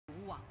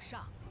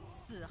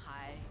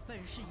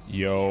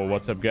Yo,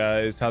 what's up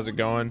guys? How's it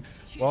going?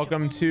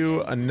 Welcome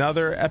to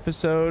another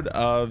episode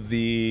of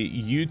the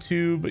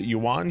YouTube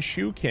Yuan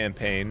Shu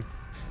campaign.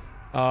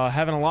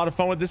 Having a lot of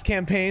fun with this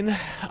campaign.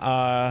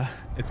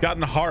 It's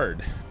gotten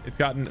hard. It's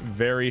gotten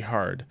very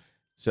hard.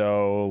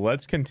 So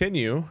let's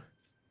continue.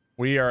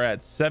 We are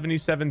at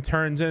 77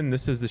 turns in.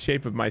 This is the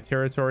shape of my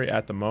territory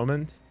at the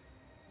moment.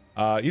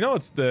 You know,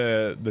 it's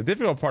the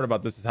difficult part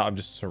about this is how I'm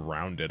just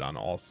surrounded on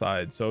all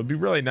sides. So it'd be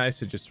really nice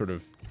to just sort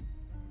of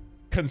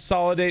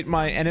consolidate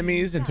my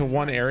enemies into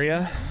one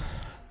area.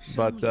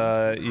 But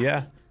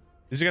yeah,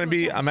 these are gonna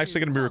be, I'm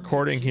actually gonna be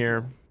recording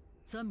here,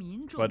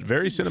 but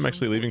very soon I'm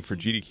actually leaving for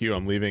GDQ.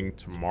 I'm leaving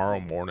tomorrow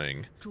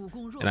morning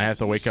and I have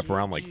to wake up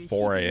around like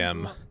 4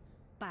 a.m.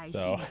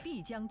 So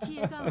this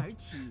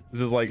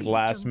is like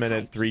last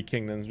minute 3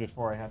 kingdoms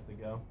before I have to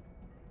go.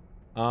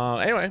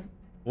 Anyway,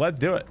 let's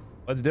do it.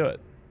 Let's do it.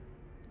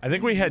 I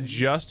think we had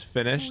just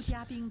finished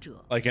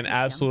like an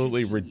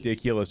absolutely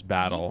ridiculous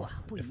battle,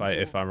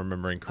 if I'm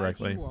remembering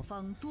correctly.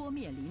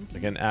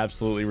 Like an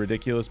absolutely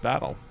ridiculous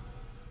battle.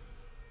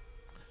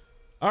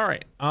 All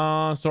right.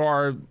 So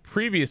our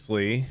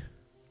previously,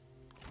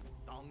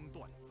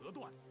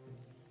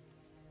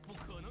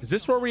 is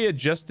this where we had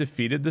just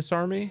defeated this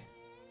army?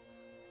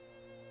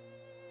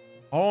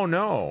 Oh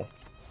no.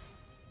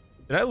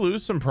 Did I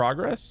lose some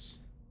progress?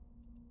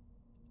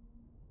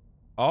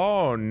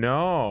 Oh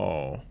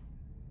no.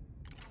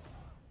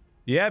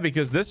 Yeah,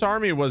 because this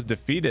army was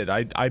defeated.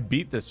 I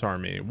beat this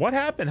army. What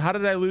happened? How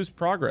did I lose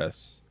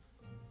progress?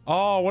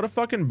 Oh, what a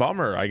fucking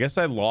bummer. I guess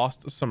I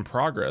lost some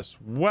progress.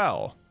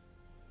 Well,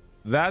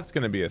 that's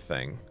going to be a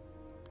thing.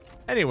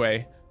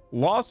 Anyway,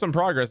 lost some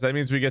progress. That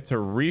means we get to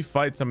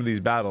refight some of these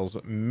battles.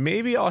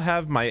 Maybe I'll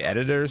have my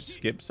editor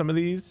skip some of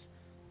these.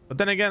 But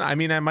then again, I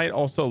mean, I might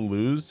also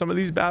lose some of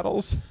these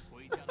battles.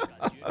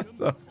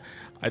 So,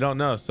 I don't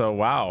know. So,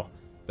 wow.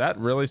 That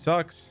really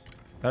sucks.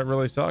 That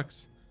really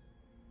sucks.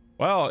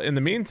 Well, in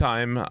the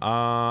meantime,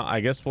 I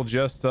guess we'll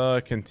just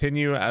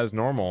continue as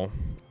normal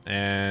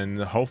and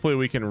hopefully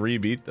we can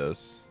rebeat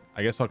this.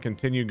 I guess I'll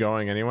continue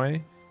going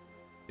anyway.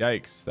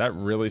 Yikes, that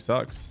really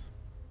sucks.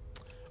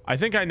 I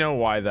think I know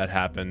why that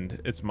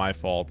happened. It's my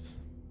fault.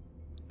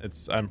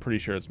 I'm pretty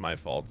sure it's my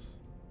fault.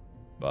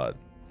 But,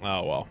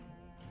 oh well.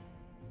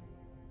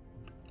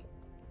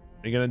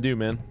 What are you gonna do,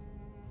 man?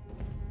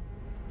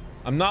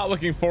 I'm not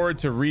looking forward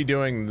to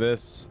redoing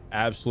this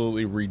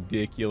absolutely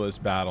ridiculous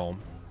battle.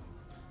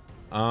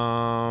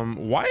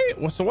 Why?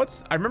 So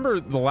what's, I remember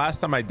the last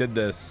time I did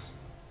this,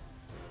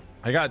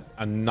 I got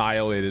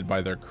annihilated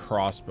by their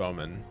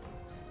crossbowmen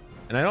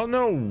and I don't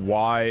know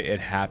why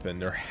it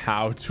happened or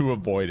how to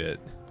avoid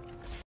it.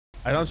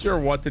 I'm not sure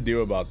what to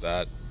do about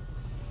that.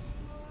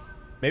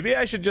 Maybe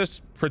I should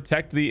just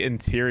protect the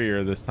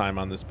interior this time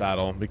on this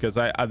battle because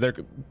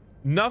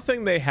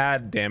nothing they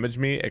had damaged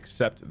me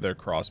except their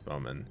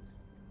crossbowmen.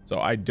 So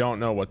I don't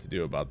know what to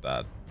do about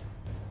that.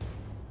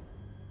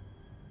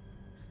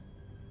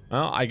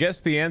 Well, I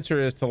guess the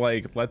answer is to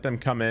like let them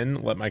come in,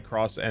 let my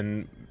cross,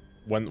 and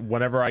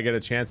whenever I get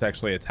a chance,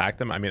 actually attack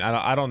them. I mean,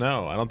 I don't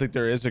know. I don't think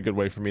there is a good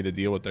way for me to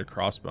deal with their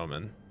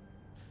crossbowmen.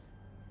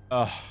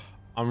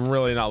 I'm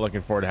really not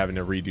looking forward to having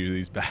to redo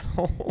these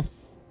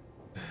battles.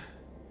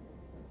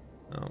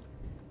 Oh.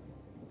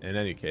 In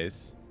any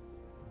case,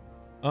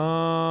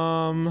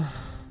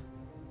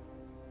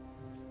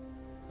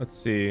 let's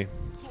see.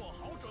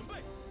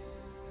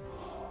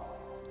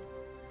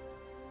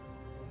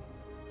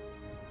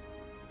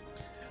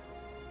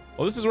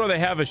 Well, this is where they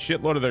have a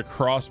shitload of their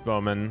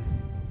crossbowmen.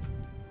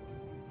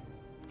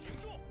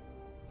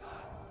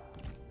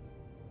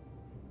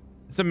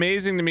 It's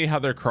amazing to me how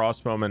their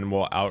crossbowmen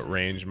will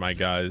outrange my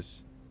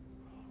guys.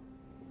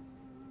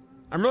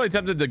 I'm really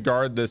tempted to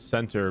guard this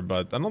center,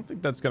 but I don't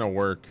think that's gonna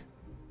work.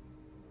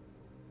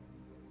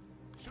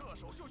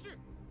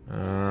 All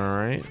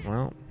right,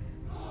 well,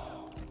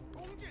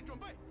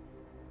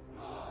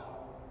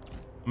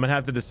 I'm gonna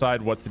have to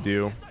decide what to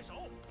do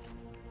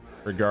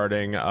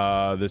regarding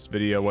this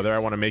video, whether I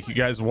want to make you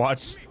guys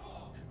watch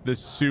this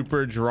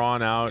super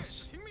drawn out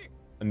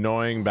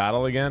annoying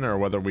battle again or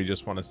whether we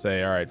just want to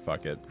say, all right,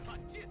 fuck it.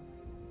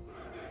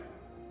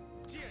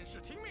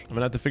 I'm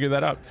gonna have to figure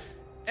that out.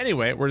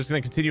 Anyway, we're just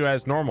gonna continue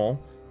as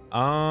normal.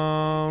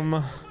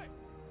 I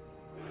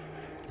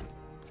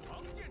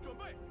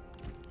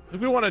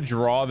think we want to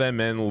draw them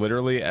in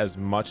literally as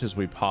much as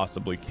we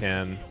possibly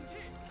can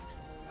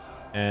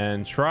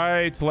and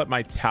try to let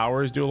my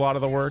towers do a lot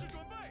of the work.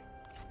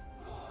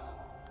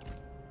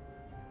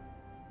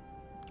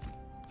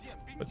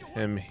 Put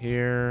him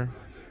here.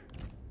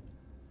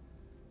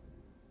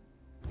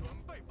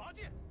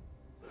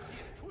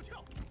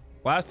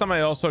 Last time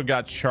I also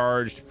got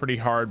charged pretty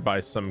hard by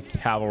some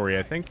cavalry.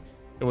 I think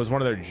it was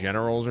one of their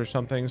generals or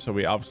something. So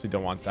we obviously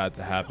don't want that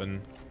to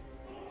happen.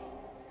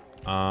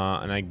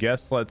 And I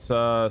guess let's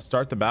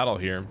start the battle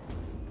here.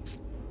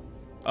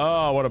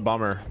 Oh, what a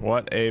bummer.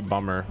 What a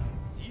bummer.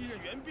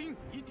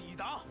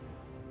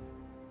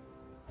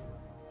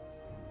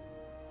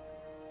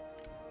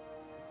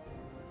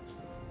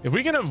 If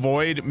we can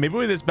avoid,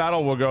 maybe this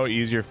battle will go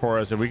easier for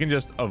us if we can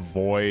just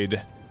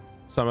avoid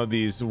some of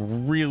these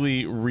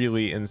really,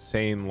 really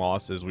insane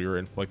losses we were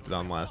inflicted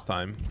on last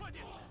time.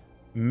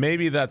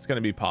 Maybe that's going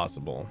to be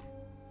possible.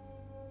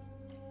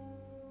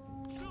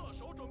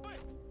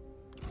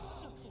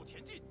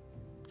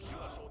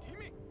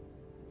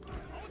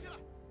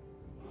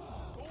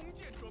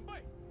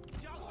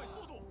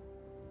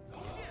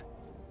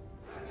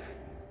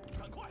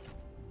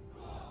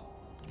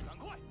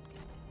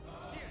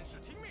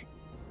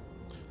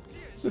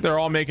 So they're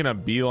all making a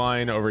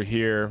beeline over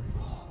here.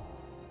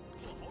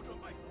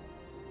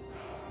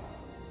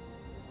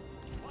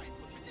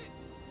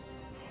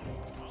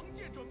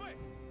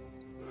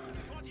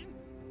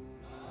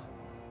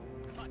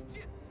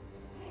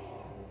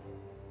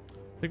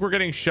 I think we're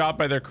getting shot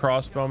by their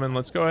crossbowmen.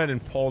 Let's go ahead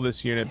and pull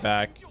this unit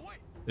back.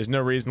 There's no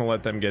reason to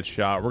let them get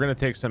shot. We're going to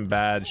take some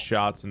bad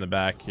shots in the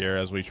back here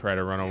as we try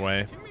to run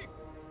away.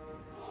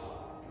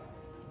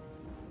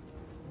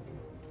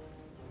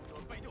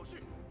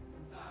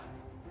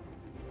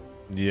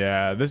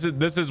 Yeah, this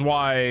is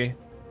why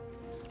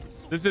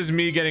this is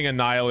me getting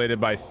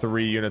annihilated by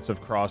 3 units of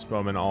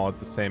crossbowmen all at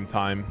the same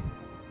time.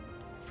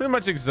 Pretty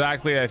much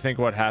exactly, I think,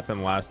 what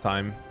happened last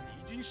time,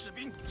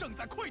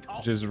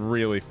 which is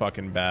really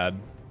fucking bad.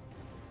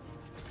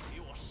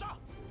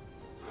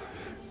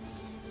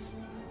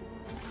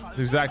 It's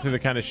exactly the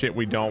kind of shit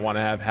we don't want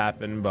to have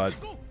happen, but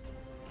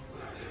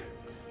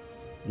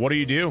what do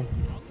you do?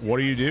 What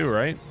do you do,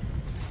 right?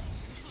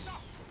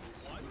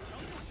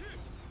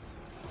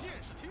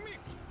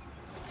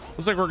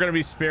 Looks like we're going to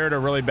be spared a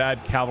really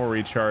bad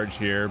cavalry charge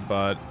here,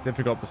 but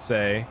difficult to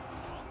say.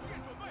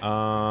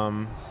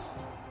 All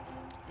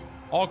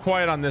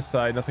quiet on this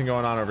side. Nothing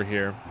going on over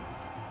here.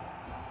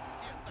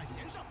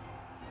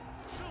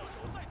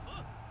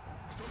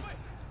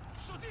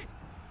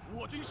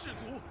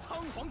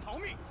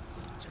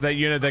 That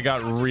unit that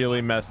got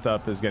really messed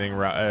up is getting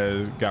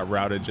got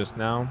routed just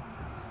now.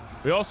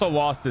 We also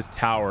lost this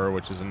tower,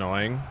 which is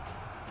annoying.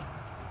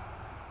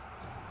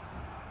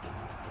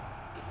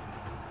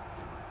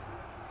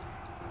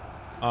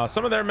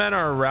 Some of their men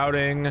are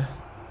routing.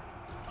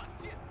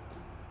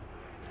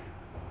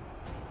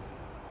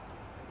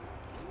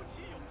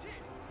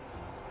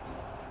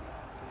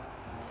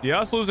 Yeah,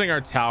 us losing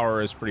our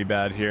tower is pretty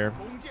bad here.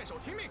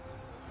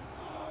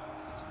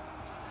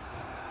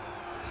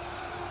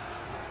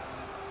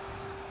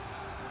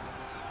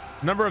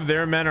 A number of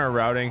their men are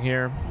routing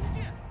here.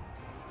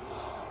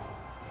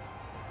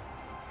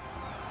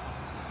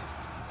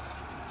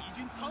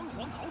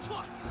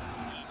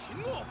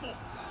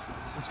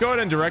 Let's go ahead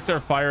and direct our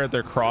fire at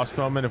their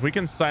crossbowmen. If we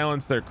can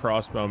silence their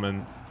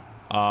crossbowmen,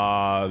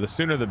 the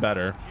sooner the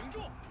better.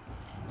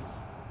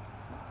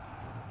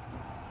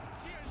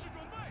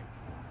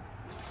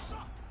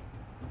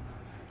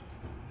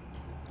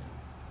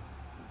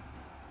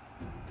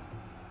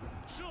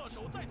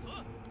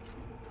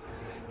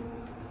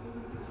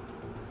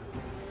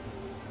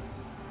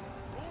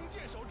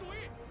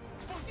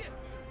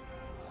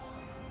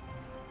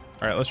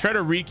 All right, let's try to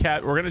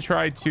recap. We're going to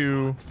try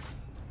to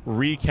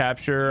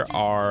recapture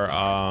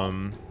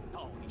our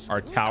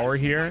tower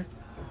here,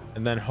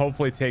 and then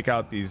hopefully take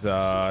out these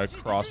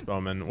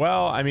crossbowmen.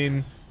 Well, I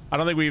mean, I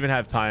don't think we even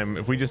have time.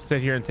 If we just sit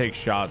here and take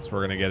shots, we're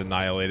going to get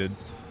annihilated.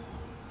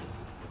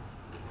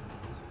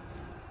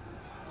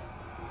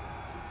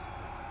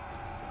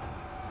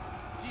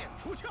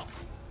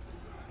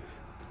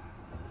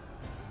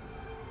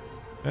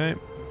 Okay.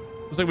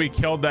 Looks like we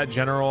killed that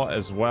general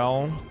as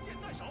well.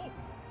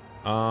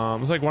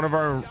 Looks like one of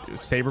our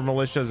saber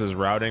militias is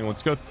routing.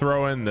 Let's go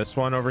throw in this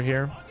one over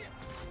here.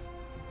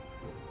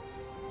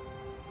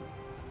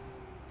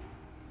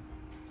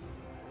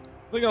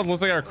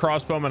 Looks like our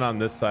crossbowmen on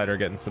this side are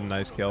getting some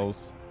nice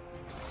kills.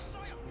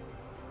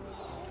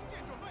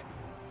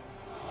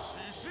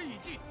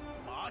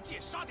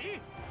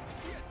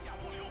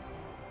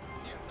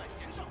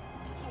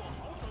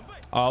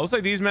 Looks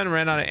like these men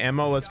ran out of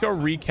ammo. Let's go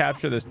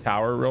recapture this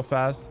tower real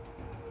fast.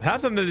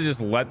 Have them to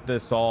just let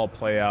this all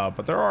play out,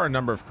 but there are a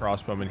number of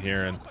crossbowmen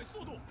here, and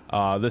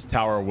this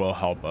tower will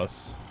help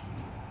us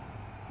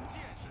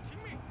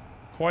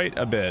quite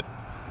a bit.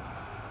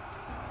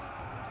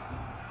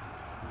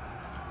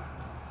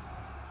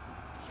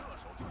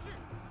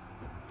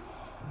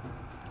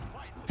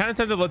 Kind of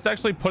tempted. Let's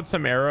actually put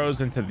some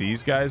arrows into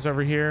these guys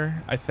over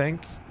here, I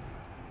think.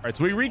 All right,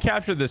 so we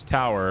recaptured this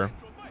tower.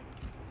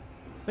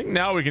 I think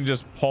now we can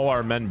just pull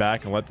our men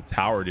back and let the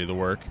tower do the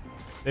work.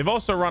 They've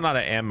also run out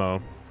of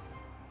ammo.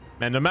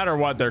 Man, no matter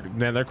what, their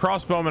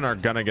crossbowmen are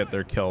gonna get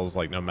their kills,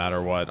 like no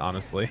matter what,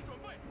 honestly.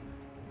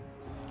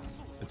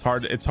 It's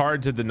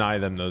hard to deny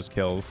them those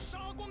kills.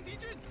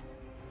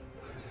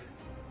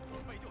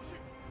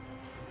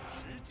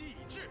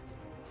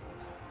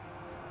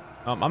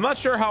 I'm not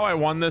sure how I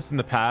won this in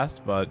the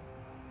past, but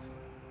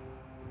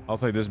I'll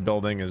say this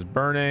building is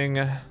burning.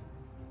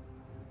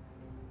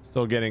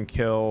 Still getting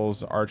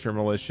kills. Archer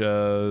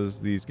militias,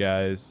 these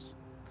guys.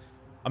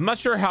 I'm not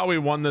sure how we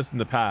won this in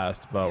the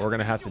past, but we're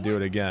gonna have to do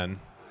it again.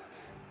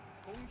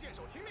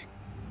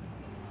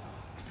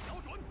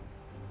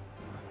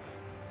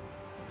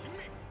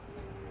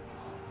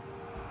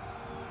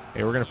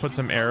 Okay, we're gonna put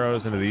some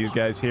arrows into these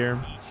guys here.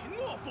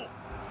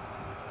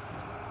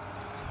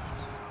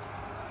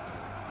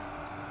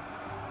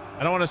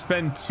 I don't want to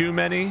spend too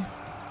many.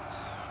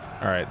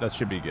 All right, that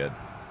should be good.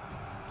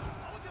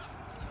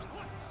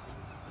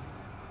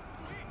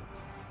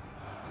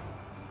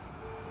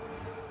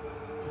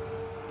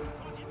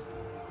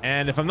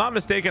 And if I'm not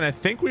mistaken, I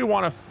think we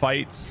want to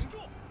fight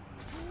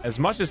as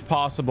much as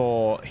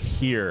possible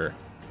here,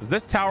 because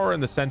this tower in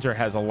the center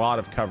has a lot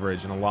of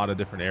coverage in a lot of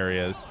different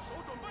areas.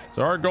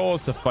 So our goal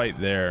is to fight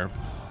there.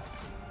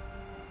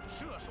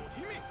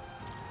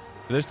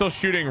 They're still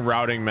shooting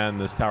routing men,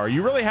 this tower.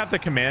 You really have to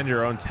command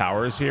your own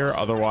towers here.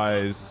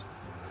 Otherwise,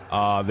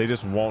 they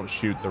just won't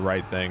shoot the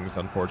right things,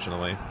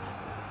 unfortunately.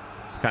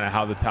 It's kind of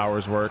how the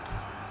towers work.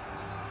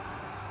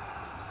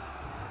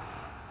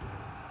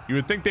 You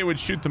would think they would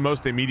shoot the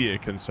most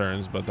immediate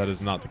concerns, but that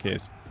is not the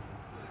case.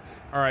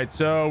 All right,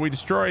 so we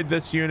destroyed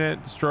this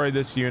unit, destroyed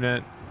this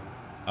unit.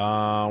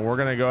 We're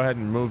going to go ahead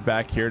and move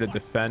back here to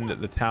defend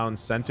the town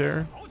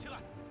center.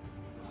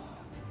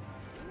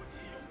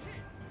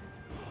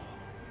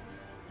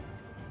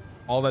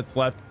 All that's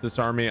left is this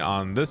army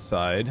on this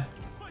side.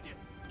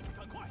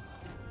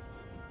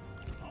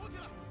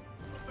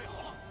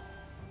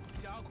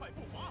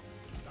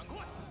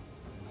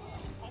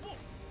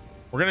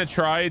 We're going to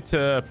try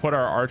to put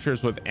our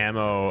archers with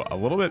ammo a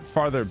little bit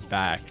farther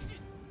back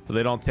so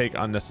they don't take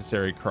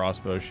unnecessary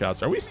crossbow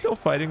shots. Are we still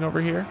fighting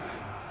over here?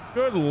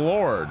 Good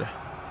Lord.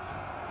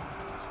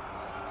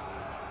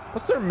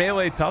 What's their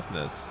melee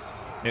toughness?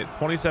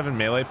 27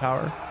 melee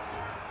power?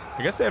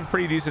 I guess they have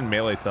pretty decent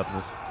melee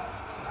toughness.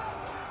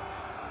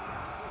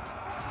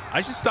 I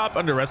should stop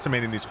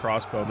underestimating these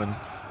crossbowmen.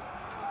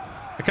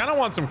 I kind of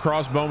want some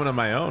crossbowmen of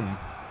my own.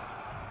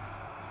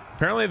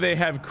 Apparently they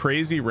have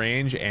crazy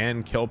range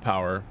and kill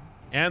power,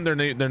 and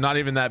they're not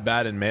even that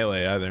bad in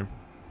melee either.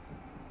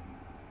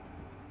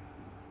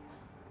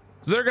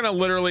 So they're gonna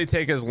literally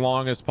take as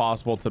long as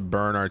possible to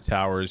burn our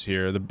towers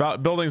here. The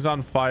building's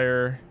on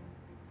fire.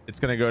 It's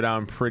gonna go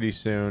down pretty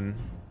soon.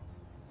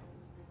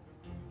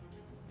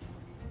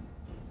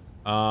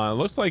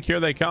 Looks like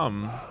here they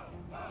come.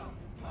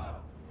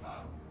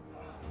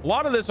 A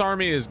lot of this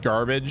army is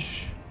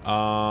garbage.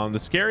 The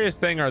scariest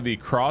thing are the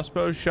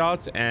crossbow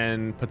shots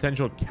and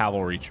potential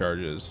cavalry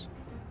charges.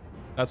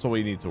 That's what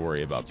we need to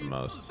worry about the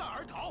most.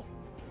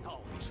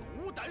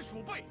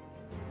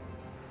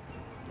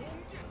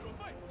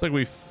 It's like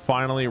we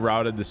finally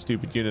routed the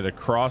stupid unit of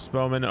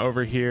crossbowmen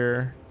over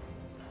here.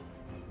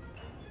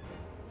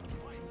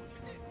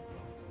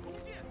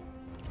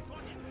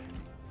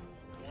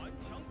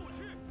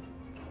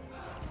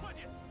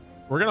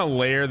 We're gonna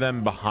layer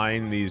them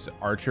behind these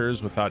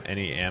archers without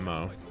any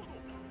ammo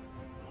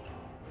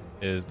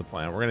is the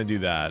plan. We're gonna do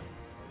that.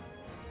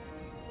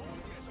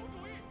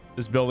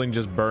 This building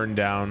just burned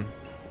down.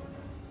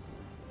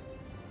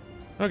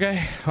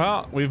 Okay,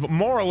 well, we've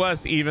more or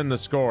less evened the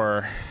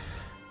score.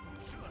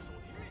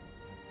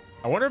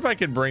 I wonder if I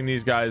could bring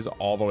these guys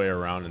all the way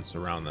around and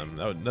surround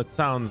them. That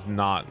sounds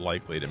not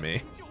likely to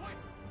me.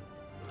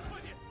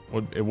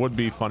 It would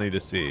be funny to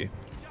see.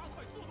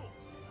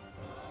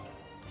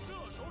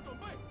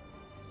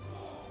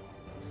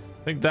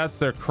 I think that's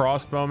their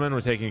crossbowmen.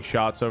 We're taking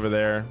shots over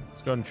there.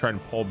 Let's go ahead and try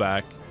and pull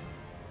back,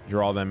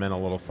 draw them in a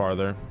little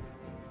farther.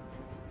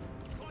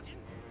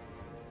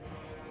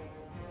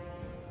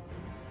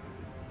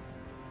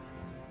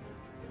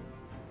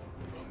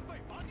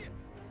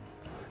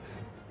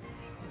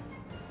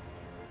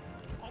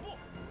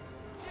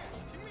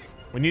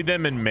 We need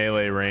them in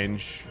melee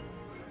range.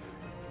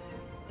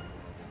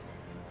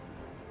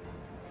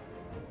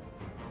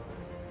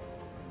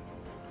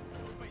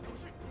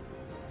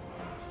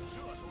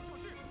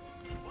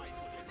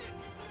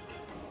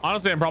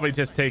 Honestly, I'm probably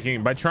just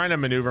taking, by trying to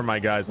maneuver my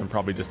guys, I'm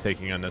probably just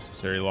taking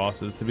unnecessary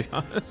losses, to be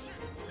honest.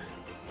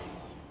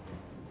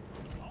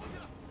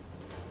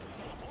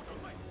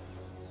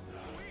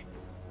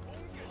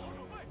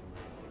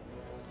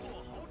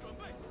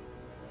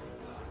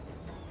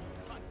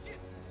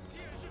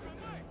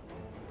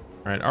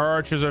 All right, our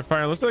archers are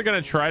firing. Looks like they're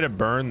going to try to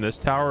burn this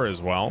tower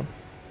as well.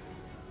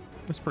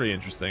 That's pretty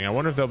interesting. I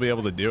wonder if they'll be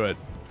able to do it.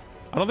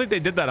 I don't think they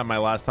did that on my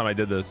last time I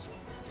did this.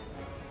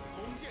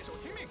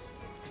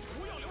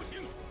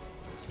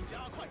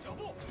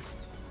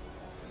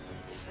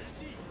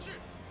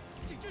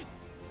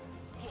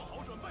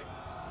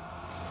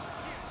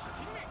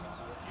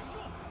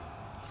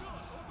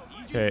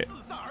 Okay.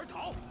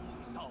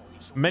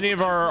 Many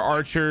of our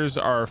archers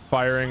are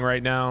firing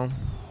right now.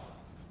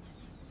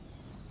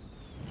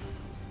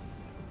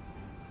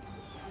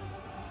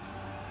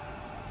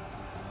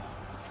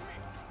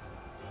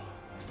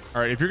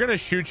 All right, if you're gonna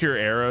shoot your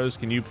arrows,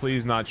 can you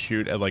please not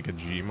shoot at like a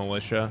G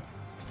militia?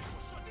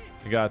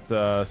 We got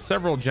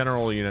several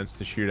general units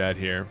to shoot at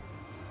here.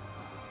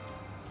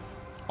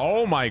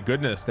 Oh my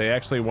goodness, they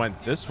actually went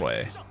this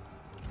way.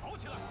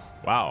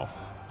 Wow,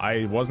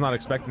 I was not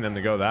expecting them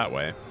to go that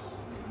way.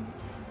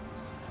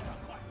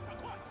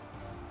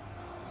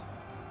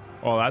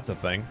 Oh, that's a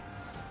thing.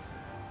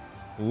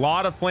 A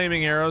lot of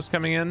flaming arrows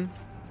coming in.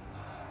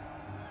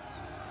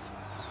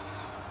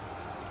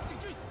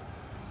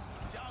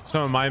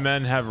 Some of my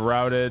men have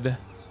routed.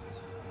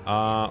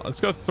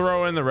 Let's go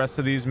throw in the rest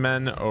of these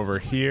men over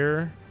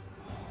here.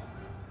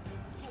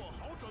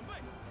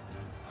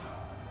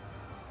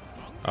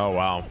 Oh,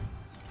 wow.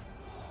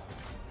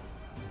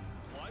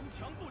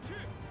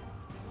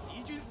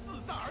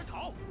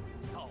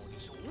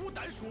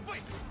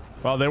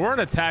 Well, they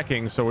weren't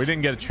attacking, so we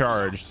didn't get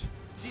charged.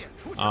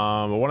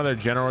 But one of their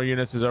general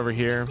units is over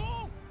here.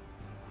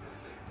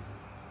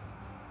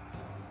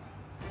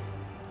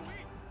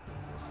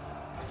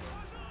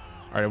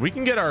 All right, if we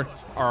can get our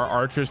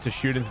archers to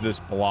shoot into this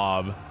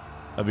blob,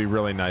 that'd be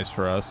really nice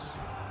for us.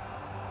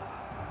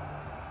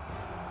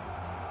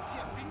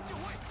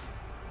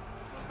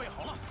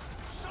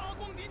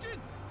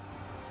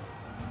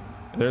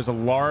 There's a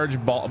large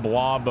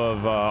blob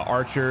of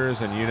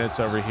archers and units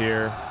over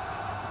here.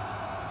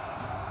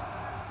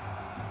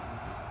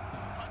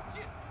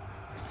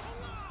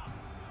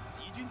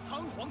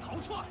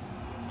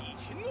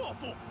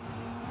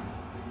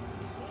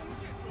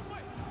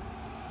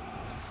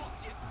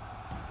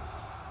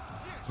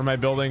 One of my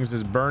buildings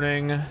is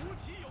burning.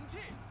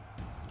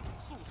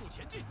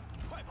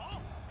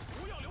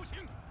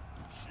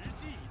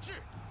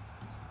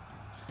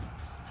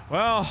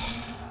 Well,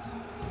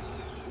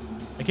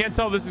 I can't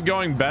tell if this is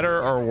going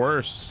better or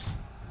worse.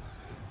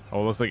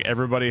 Oh, it looks like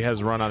everybody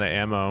has run out of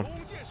ammo.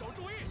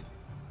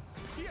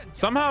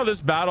 Somehow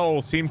this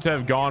battle seemed to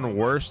have gone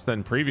worse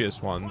than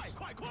previous ones.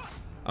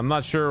 I'm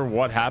not sure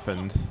what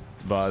happened,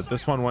 but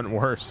this one went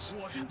worse.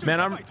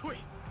 Man,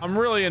 I'm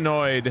really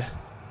annoyed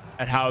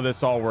at how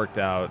this all worked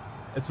out.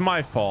 It's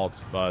my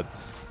fault, but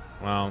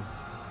well,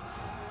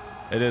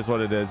 it is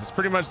what it is. It's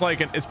pretty much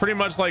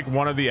like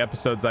one of the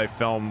episodes I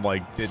filmed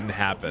like didn't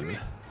happen.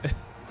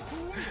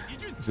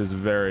 Which is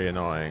very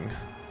annoying.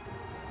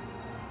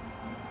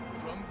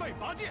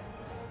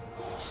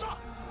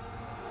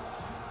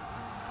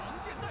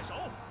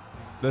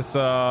 This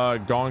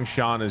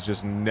Gongshan is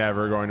just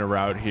never going to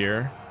rout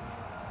here.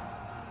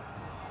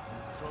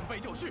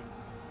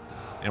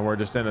 And we're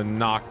just in a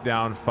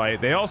knockdown fight.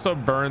 They also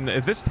burn.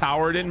 If this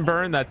tower didn't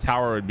burn, that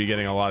tower would be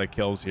getting a lot of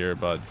kills here,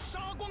 but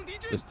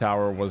this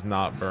tower was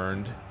not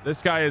burned.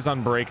 This guy is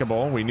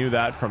unbreakable. We knew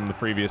that from the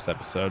previous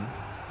episode.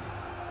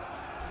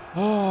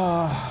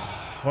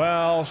 Oh,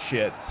 well,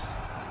 shit.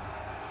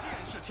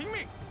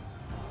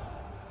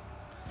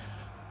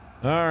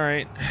 All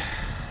right.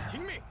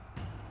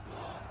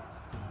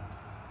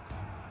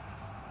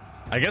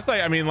 I guess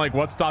I mean, like,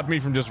 what stopped me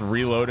from just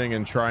reloading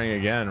and trying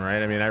again,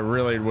 right? I mean, I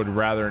really would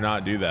rather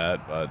not do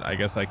that, but I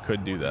guess I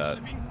could do that.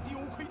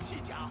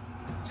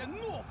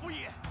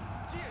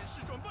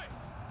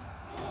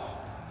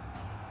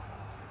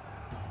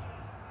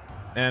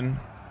 And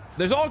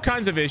there's all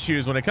kinds of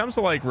issues when it comes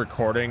to like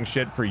recording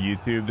shit for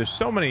YouTube. There's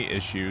so many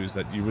issues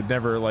that you would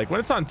never like when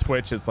it's on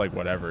Twitch. It's like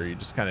whatever, you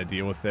just kind of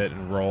deal with it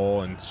and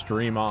roll and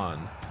stream on.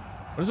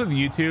 What's with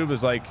YouTube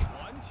is like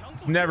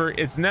it's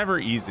never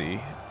easy.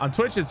 On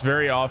Twitch it's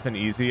very often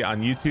easy.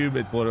 On YouTube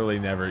it's literally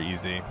never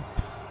easy.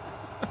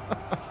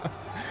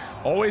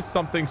 Always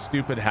something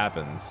stupid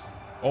happens.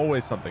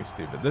 Always something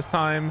stupid. This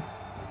time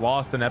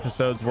lost an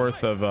episode's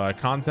worth of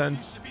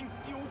content.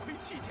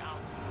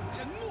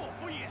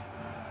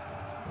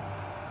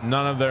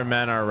 None of their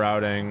men are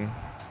routing.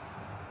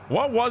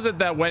 What was it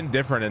that went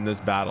different in this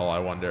battle, I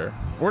wonder?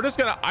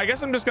 I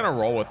guess I'm just gonna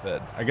roll with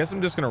it.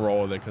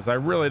 Because I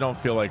really don't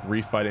feel like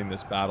refighting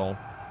this battle.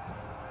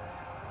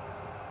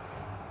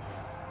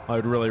 I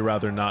would really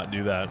rather not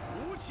do that.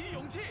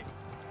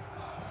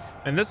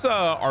 And this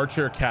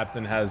archer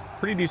captain has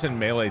pretty decent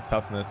melee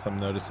toughness, I'm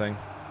noticing.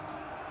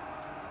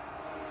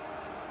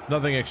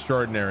 Nothing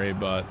extraordinary,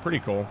 but pretty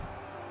cool.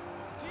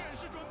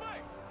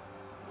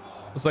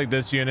 Looks like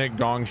this unit,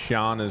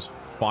 Gongshan, is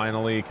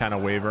finally kind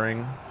of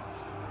wavering.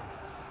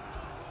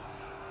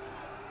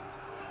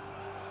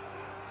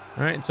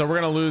 All right, so we're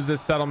gonna lose this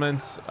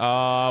settlement.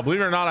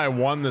 Believe it or not, I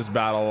won this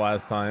battle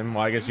last time.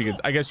 Well, I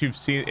guess you've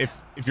seen,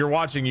 if you're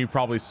watching, you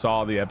probably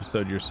saw the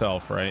episode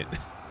yourself, right?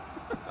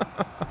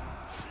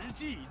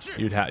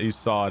 You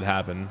saw it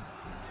happen.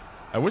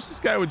 I wish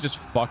this guy would just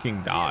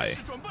fucking die.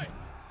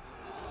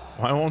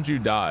 Why won't you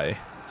die?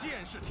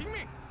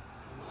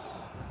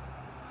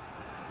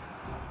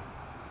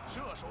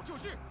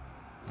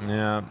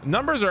 Yeah,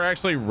 numbers are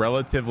actually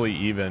relatively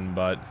even,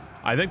 but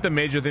I think the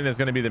major thing that's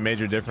going to be the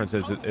major difference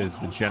is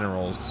the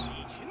generals.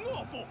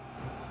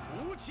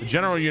 The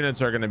general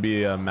units are going to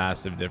be a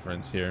massive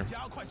difference here.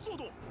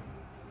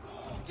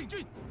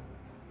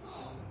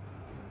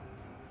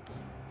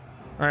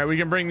 All right, we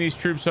can bring these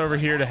troops over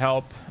here to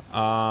help.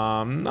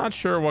 Not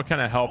sure what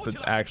kind of help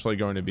it's actually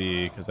going to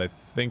be because I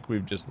think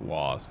we've just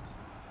lost,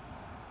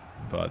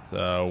 but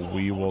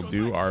we will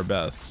do our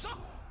best.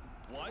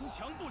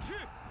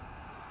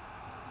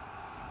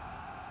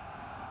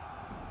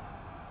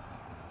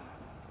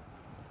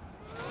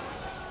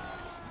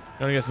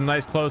 Gonna get some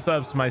nice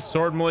close-ups. My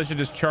sword militia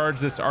just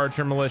charged this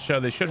archer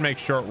militia. They should make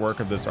short work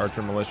of this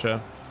archer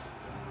militia.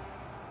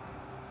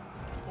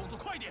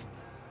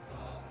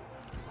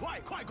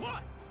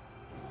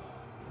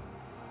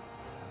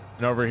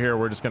 And over here,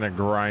 we're just gonna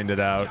grind it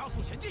out.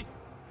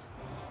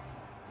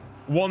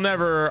 We'll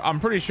never, I'm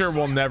pretty sure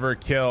we'll never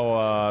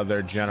kill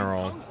their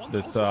general,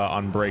 this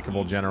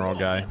unbreakable general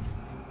guy.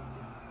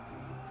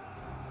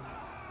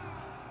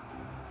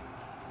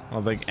 I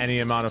don't think any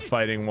amount of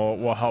fighting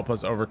will help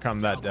us overcome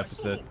that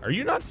deficit. Are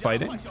you not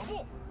fighting?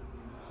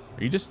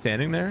 Are you just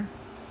standing there?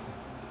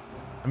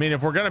 I mean,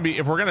 if we're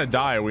gonna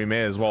die, we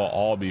may as well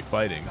all be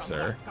fighting,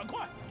 sir.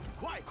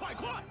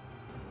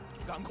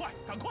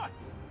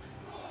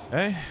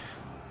 Hey.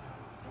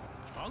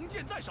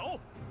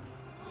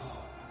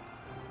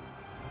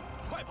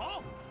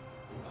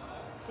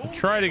 I'll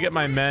try to get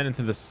my men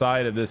into the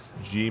side of this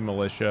G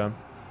militia.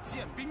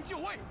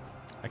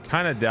 I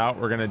kind of doubt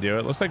we're gonna do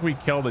it. Looks like we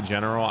killed a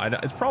general.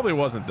 It probably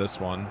wasn't this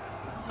one.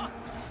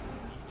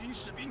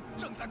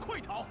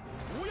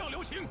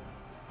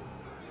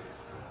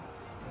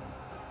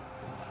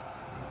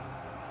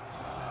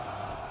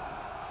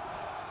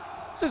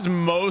 This is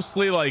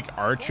mostly like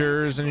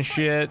archers and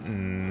shit,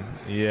 and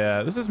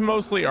yeah, this is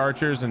mostly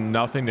archers and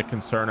nothing to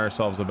concern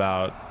ourselves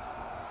about.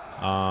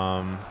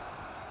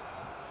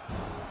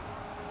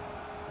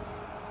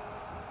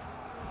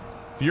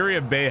 Fury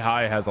of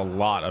Beihai has a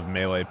lot of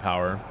melee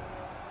power.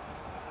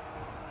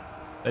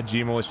 That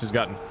G militia's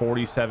gotten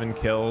 47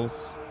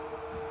 kills.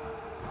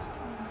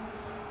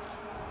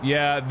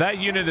 Yeah, that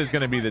unit is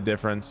going to be the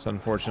difference,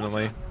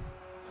 unfortunately.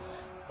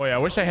 Oh yeah, I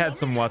wish I had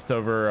some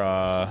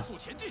leftover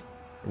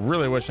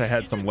really wish I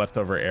had some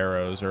leftover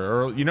arrows,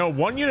 or you know,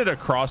 one unit of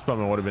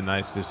crossbowmen would have been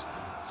nice. Just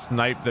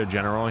snipe their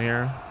general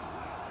here.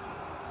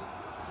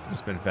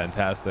 It's been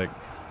fantastic.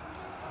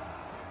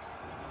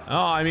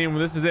 Oh, I mean,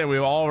 this is it.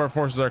 All of our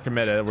forces are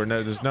committed.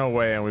 There's no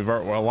way, and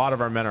a lot of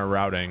our men are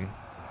routing.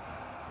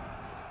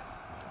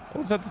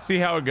 We'll just have to see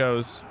how it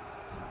goes.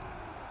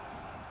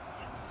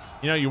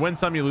 You know, you win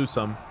some, you lose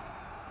some.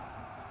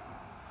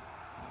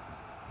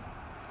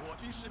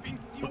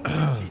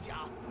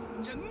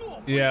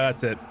 Yeah,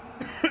 that's it.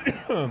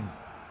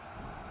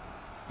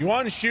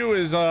 Yuan Shu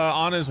is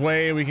on his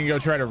way. We can go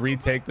try to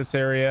retake this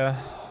area.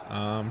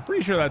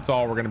 Pretty sure that's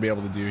all we're going to be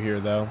able to do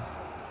here, though.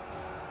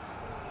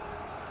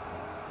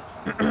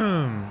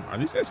 Are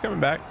these guys coming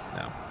back?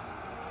 No.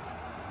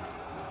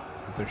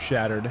 They're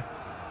shattered.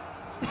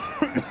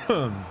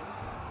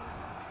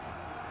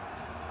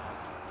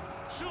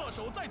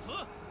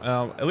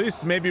 At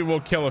least maybe we'll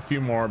kill a few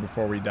more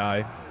before we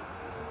die.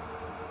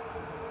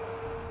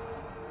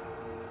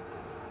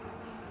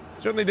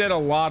 Certainly did a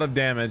lot of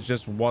damage,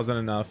 just wasn't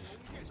enough.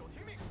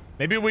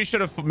 Maybe we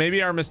should have,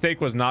 maybe our mistake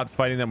was not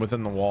fighting them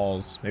within the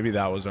walls. Maybe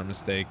that was our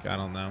mistake. I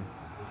don't know.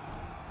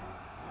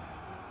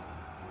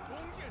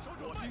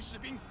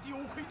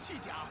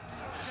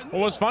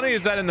 What's funny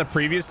is that in the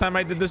previous time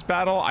I did this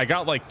battle, I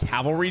got like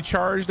cavalry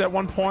charged at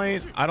one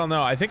point. I don't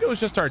know. I think it was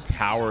just our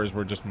towers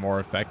were just more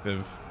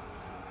effective.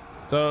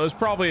 So it's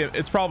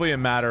probably a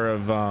matter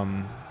of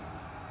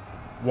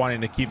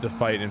wanting to keep the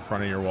fight in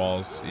front of your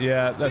walls.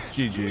 Yeah, that's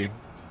GG.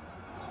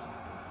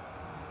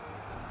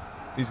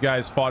 These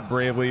guys fought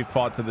bravely,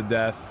 fought to the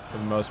death for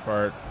the most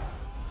part.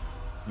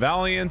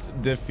 Valiant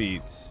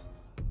defeats.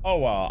 Oh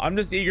well, I'm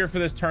just eager for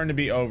this turn to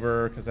be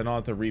over because I don't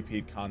have to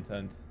repeat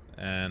content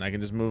and I can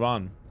just move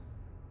on.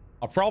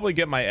 I'll probably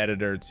get my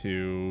editor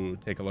to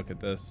take a look at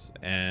this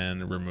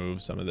and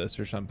remove some of this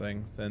or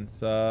something,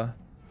 since or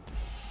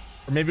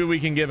maybe we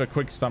can give a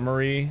quick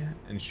summary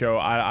and show.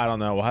 I don't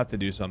know, we'll have to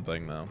do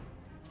something though.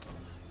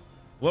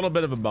 A little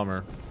bit of a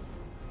bummer.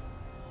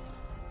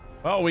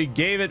 Well, we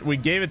gave it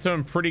to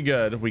them pretty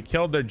good. We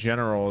killed their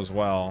general as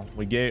well.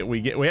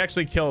 We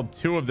actually killed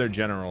 2 of their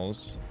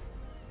generals,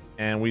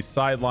 and we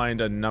sidelined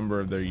a number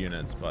of their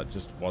units, but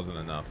just wasn't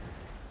enough.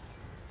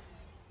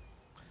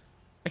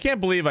 I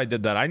can't believe I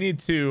did that. I need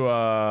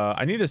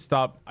to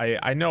stop.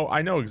 I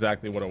know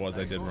exactly what it was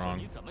I did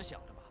wrong.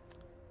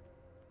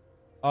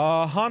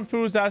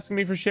 Hanfu is asking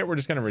me for shit. We're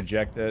just gonna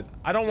reject it.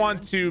 I don't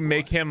want to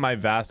make him my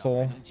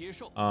vassal.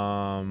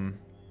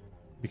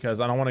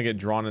 Because I don't want to get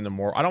drawn into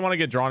more. I don't want to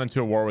get drawn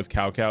into a war with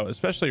Cao Cao,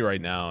 especially right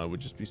now. It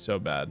would just be so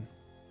bad.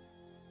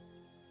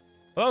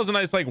 Well, that was a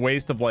nice like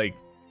waste of like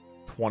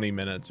 20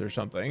 minutes or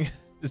something.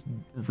 Just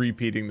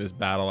repeating this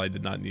battle I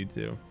did not need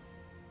to.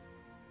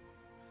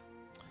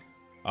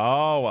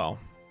 Oh well.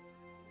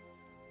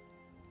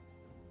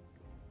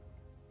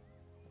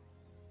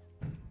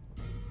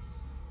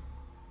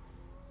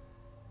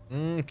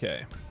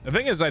 Okay. The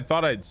thing is, I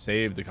thought I'd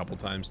saved a couple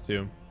times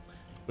too.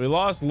 We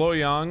lost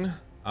Luoyang.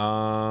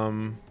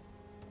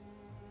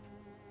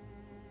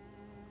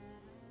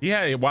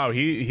 Yeah, wow,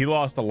 he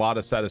lost a lot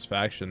of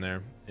satisfaction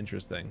there.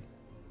 Interesting.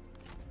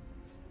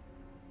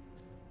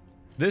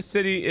 This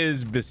city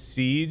is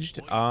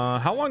besieged.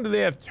 How long do they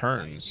have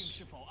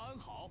turns?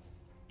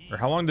 Or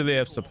how long do they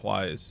have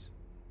supplies?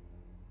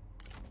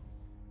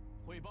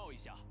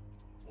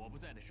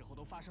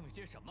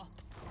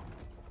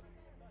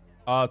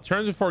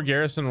 Turns before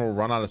garrison will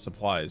run out of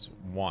supplies.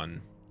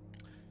 1.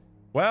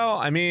 Well,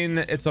 I mean,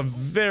 it's a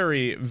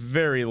very,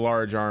 very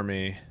large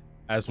army,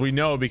 as we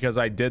know because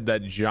I did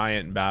that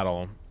giant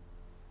battle.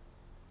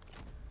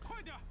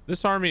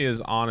 This army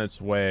is on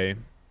its way.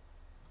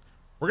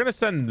 We're gonna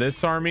send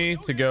this army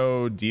to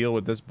go deal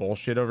with this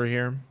bullshit over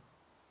here.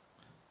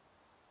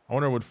 I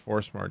wonder, would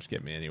force march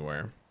get me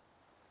anywhere?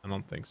 I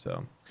don't think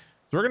so.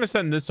 So we're gonna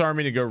send this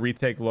army to go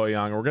retake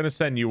Luoyang. We're gonna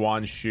send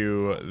Yuan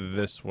Shu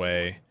this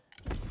way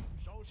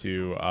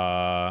to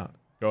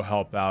go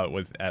help out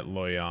with at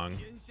Luoyang.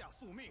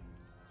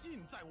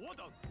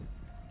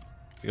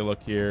 Take a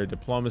look here.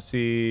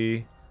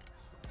 Diplomacy,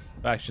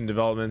 faction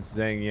developments.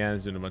 Zhang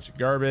Yan's doing a bunch of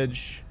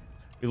garbage.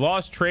 We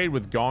lost trade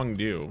with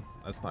Gongdu.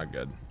 That's not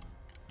good.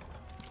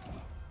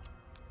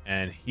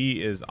 And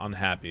he is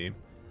unhappy.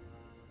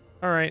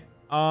 All right.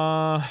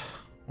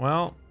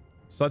 Well,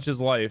 such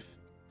is life.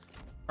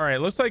 All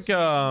right, looks like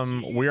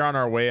we're on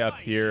our way up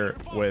here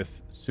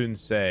with Sun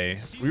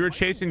Ce. We were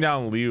chasing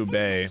down Liu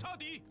Bei.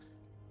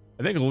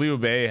 I think Liu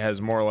Bei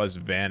has more or less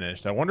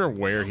vanished. I wonder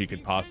where he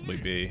could possibly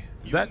be.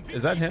 Is that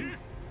him? I think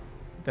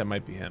that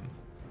might be him.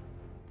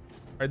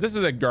 All right, this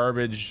is a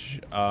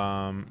garbage.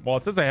 Well,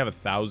 it says I have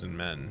 1,000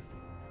 men.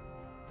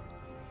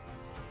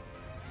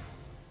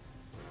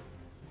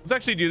 Let's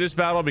actually do this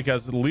battle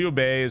because Liu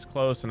Bei is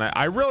close, and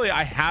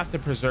I have to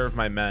preserve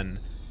my men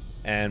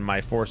and my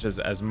forces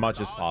as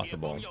much as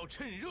possible.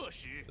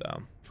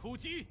 So.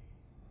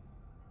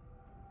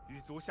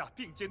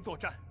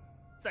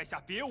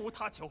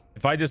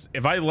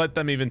 If I let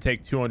them even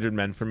take 200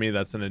 men from me,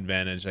 that's an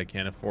advantage I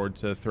can't afford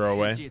to throw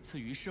away.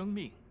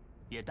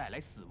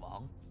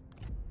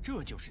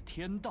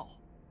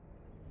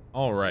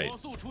 All right.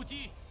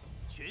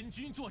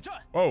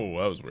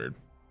 Whoa, that was weird.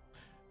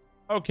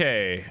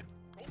 Okay.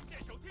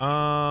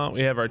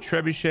 We have our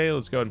trebuchet.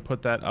 Let's go ahead and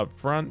put that up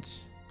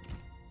front.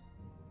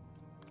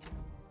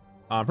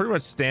 Pretty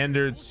much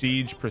standard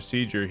siege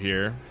procedure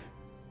here.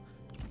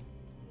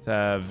 Let's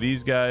have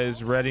these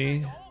guys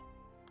ready.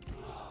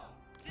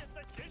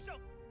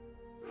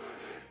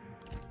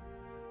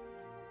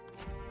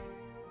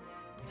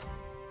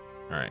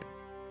 All right,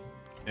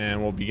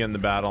 and we'll begin the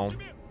battle.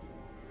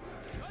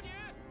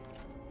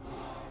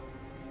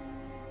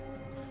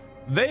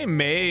 They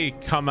may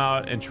come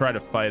out and try to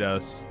fight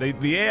us.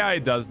 The AI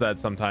does that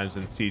sometimes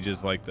in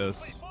sieges like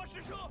this,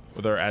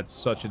 where they're at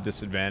such a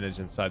disadvantage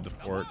inside the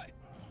fort.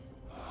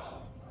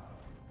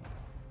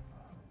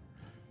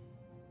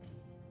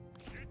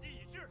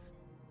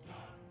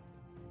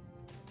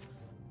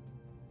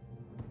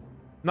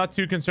 Not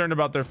too concerned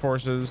about their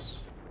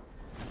forces.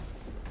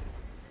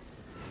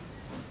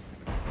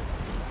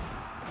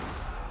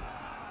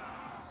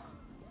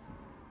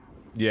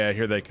 Yeah,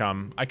 here they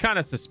come. I kind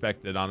of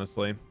suspected,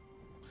 honestly.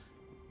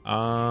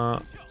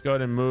 Let's go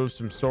ahead and move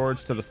some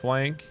swords to the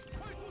flank.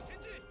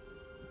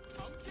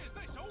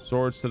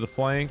 Swords to the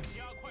flank.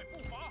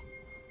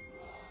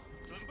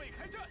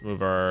 Move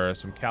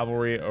some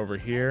cavalry over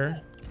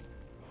here.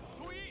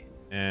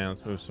 And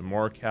let's move some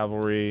more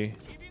cavalry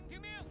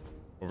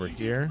over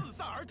here.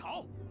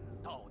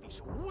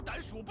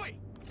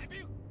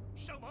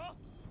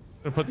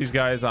 Gonna put these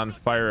guys on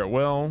fire at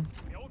will.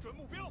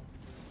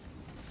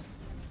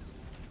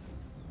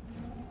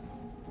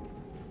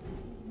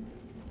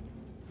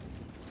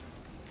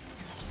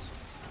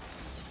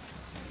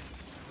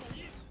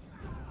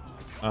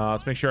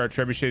 Let's make sure our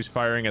trebuchet is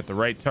firing at the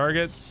right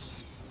targets.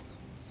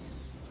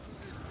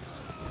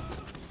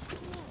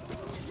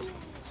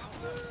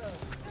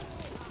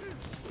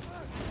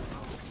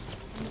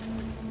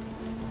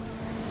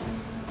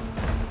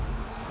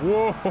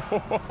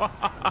 Whoa.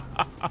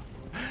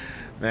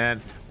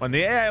 Man, when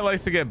the AI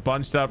likes to get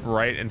bunched up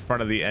right in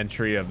front of the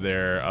entry of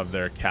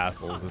their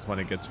castles is when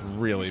it gets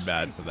really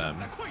bad for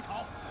them.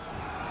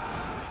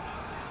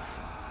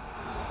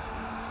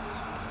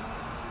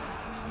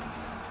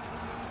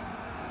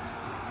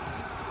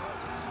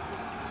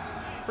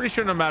 Pretty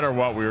sure no matter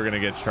what, we were going to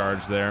get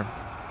charged there.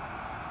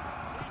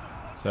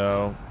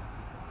 So.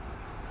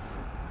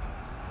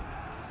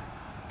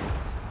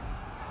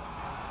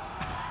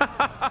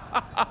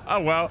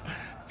 Well,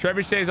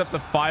 trebuchet's up to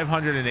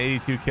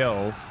 582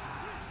 kills.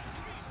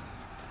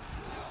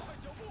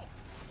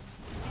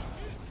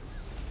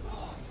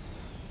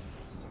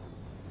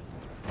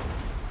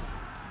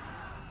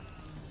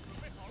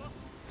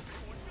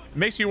 It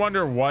makes you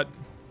wonder what.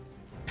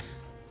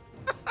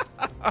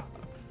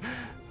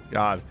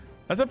 God.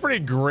 That's a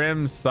pretty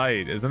grim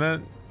sight, isn't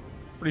it?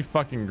 Pretty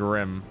fucking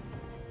grim.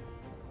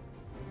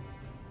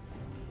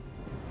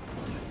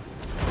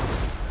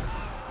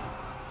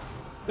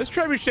 This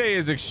trebuchet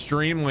is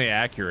extremely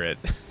accurate.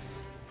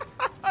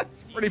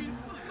 It's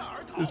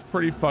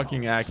pretty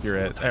fucking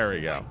accurate. There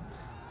we go.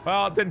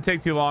 Well, it didn't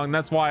take too long.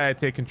 That's why I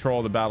take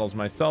control of the battles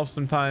myself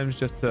sometimes,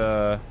 just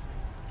to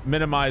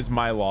minimize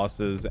my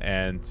losses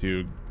and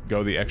to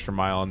go the extra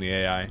mile on the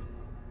AI.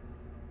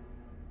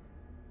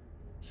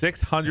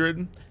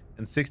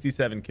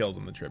 667 kills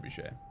on the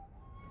trebuchet.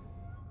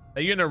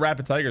 That unit of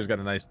Rapid Tiger's got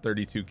a nice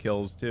 32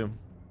 kills too.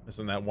 This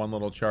in that one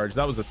little charge.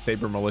 That was a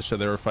Saber militia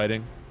they were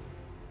fighting.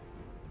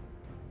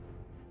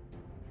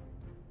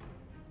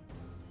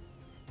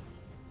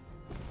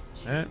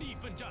 Eh.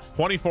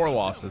 24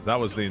 losses. That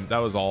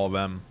was all of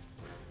them.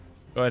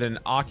 Go ahead and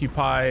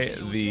occupy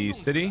the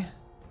city.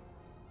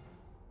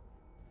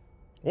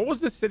 What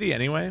was this city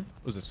anyway? It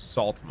was a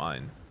salt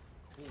mine.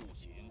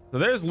 So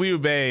there's Liu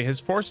Bei. His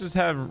forces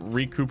have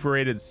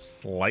recuperated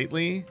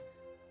slightly,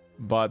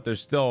 but they're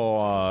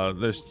still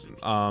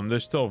they're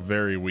still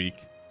very weak.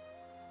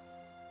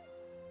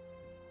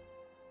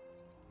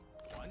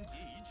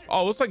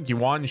 Oh, looks like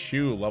Yuan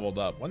Shu leveled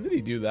up. When did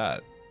he do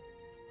that?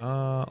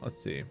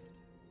 Let's see.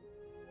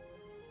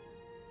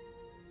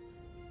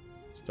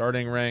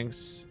 Starting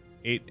ranks,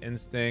 8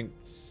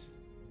 instincts.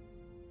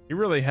 He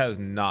really has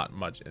not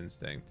much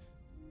instinct.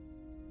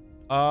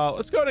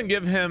 Let's go ahead and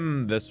give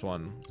him this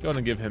one. Let's go ahead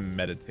and give him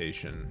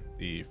meditation,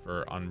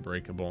 for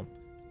unbreakable.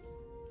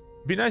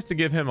 It'd be nice to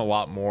give him a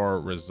lot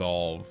more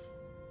resolve.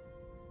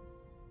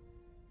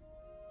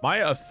 My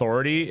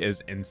authority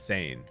is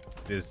insane.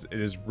 It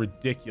is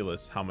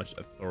ridiculous how much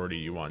authority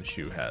Yuan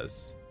Shu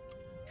has.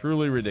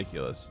 Truly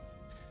ridiculous.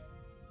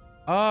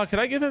 Could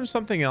I give him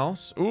something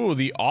else? Ooh,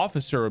 the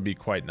officer would be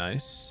quite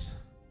nice.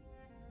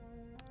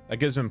 That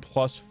gives him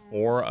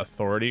 +4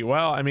 authority.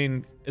 Well, I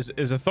mean,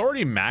 is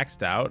authority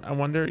maxed out? I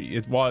wonder.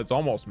 Well, it's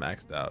almost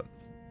maxed out.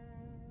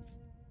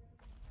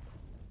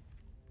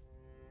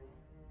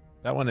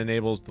 That one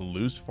enables the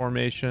loose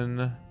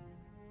formation.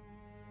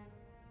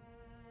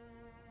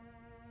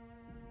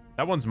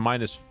 That one's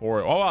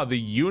 -4. Oh, wow. The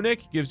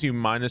eunuch gives you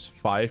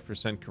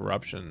 -5%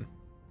 corruption.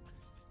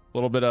 A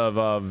little bit of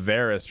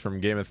Varys from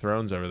Game of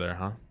Thrones over there,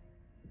 huh?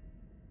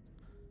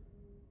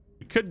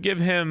 We could give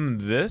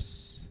him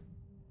this.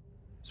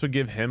 This would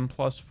give him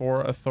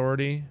 +4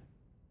 authority.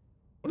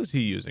 What is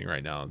he using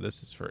right now?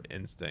 This is for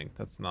instinct.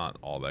 That's not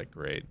all that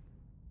great.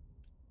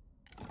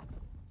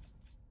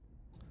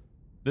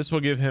 This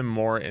will give him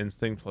more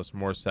instinct plus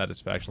more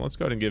satisfaction. Let's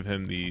go ahead and give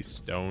him the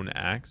stone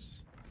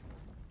axe.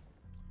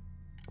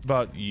 How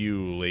about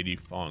you, Lady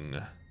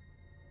Feng?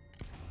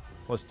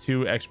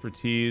 +2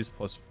 expertise,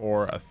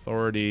 +4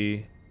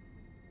 authority.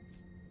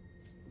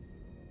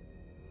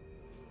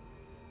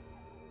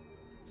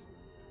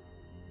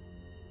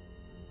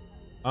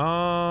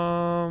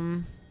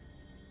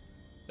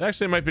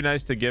 Actually, it might be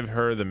nice to give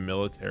her the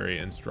military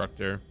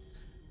instructor,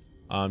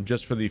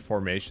 just for the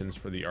formations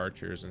for the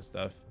archers and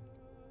stuff.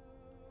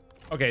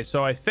 Okay,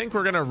 so I think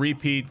we're gonna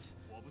repeat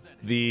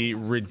the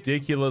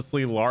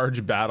ridiculously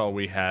large battle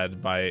we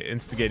had by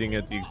instigating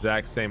it the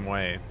exact same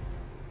way.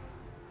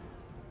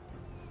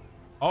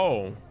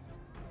 Oh,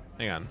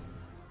 hang on.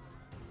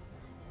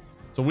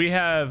 So we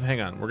have,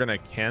 hang on, we're gonna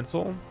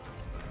cancel.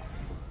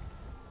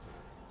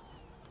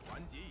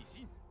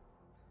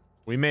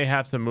 We may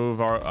have to move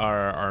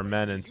our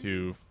men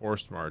into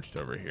forced marched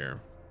over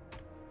here.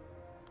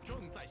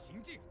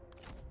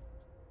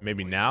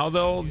 Maybe now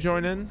they'll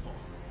join in.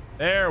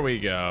 There we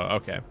go.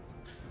 Okay.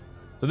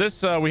 So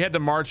this, we had to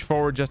march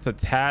forward just a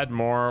tad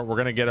more. We're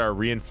going to get our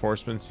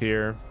reinforcements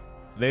here.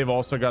 They've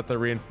also got the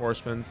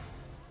reinforcements.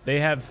 They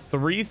have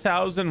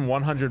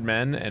 3,100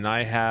 men, and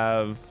I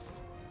have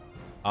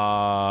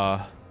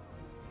about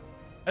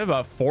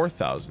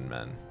 4,000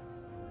 men.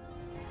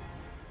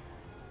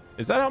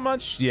 Is that how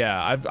much?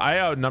 Yeah, I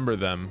outnumber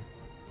them.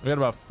 We got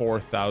about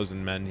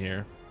 4,000 men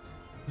here.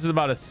 This is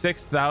about a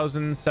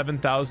 6,000,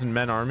 7,000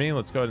 men army.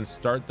 Let's go ahead and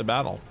start the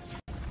battle.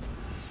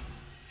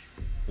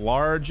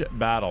 Large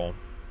battle.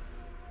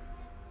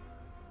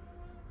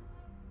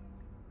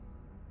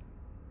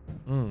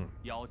 Well,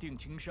 at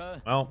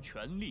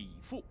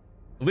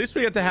least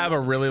we get to have a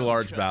really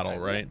large battle,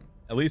 right?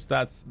 At least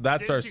that's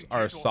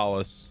our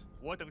solace.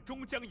 It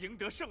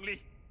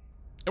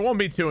won't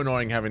be too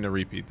annoying having to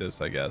repeat this,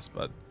 I guess,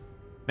 but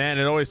man,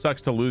 it always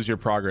sucks to lose your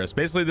progress.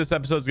 Basically, this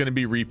episode is going to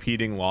be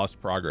repeating lost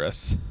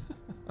progress.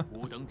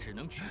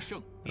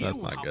 That's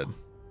not good.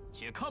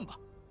 All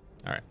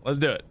right, let's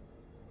do it.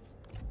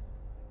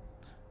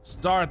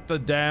 Start the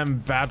damn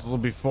battle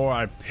before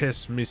I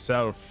piss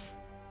myself.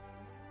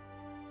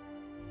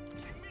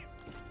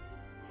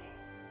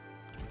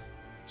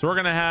 So we're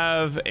gonna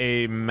have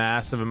a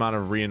massive amount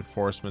of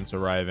reinforcements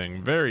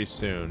arriving very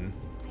soon.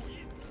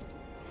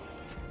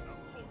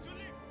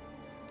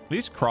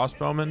 These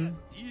crossbowmen,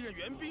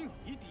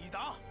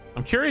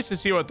 I'm curious to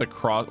see what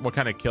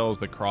kind of kills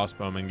the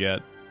crossbowmen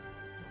get.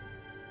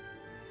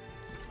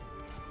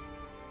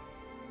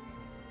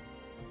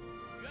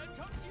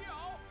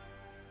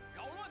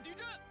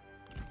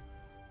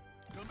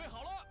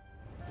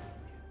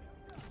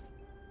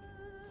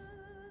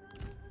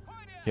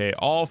 Okay,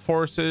 all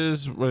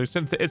forces. It's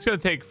going to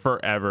take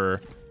forever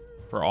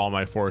for all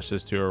my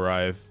forces to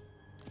arrive.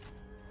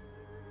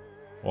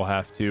 We'll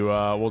have to,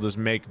 we'll just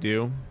make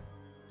do.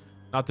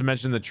 Not to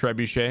mention the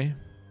trebuchet.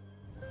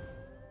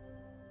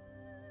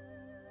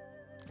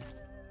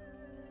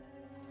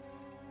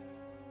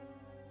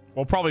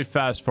 We'll probably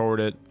fast forward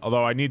it.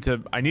 Although I need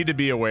to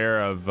be aware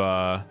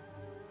of,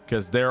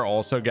 because they're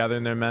also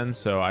gathering their men.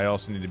 So I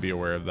also need to be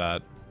aware of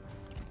that.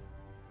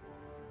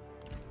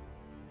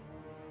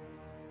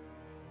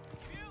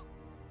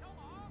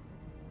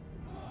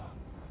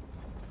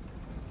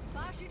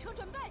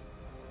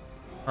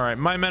 All right,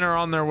 my men are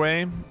on their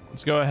way.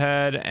 Let's go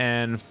ahead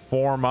and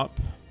form up.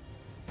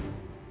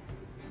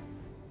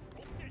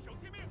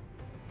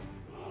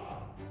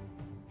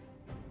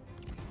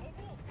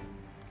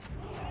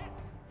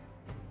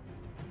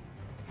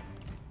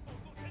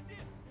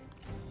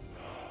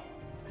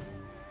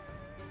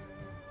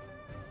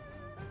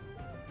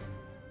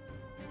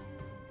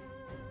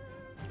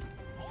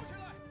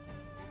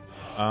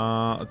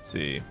 Let's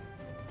see.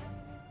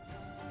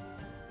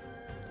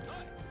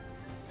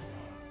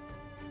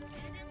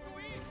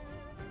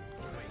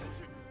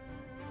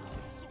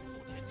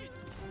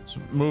 Let's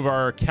move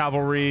our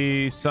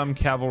cavalry, some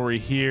cavalry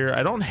here.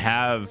 I don't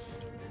have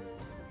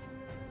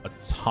a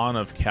ton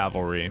of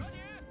cavalry.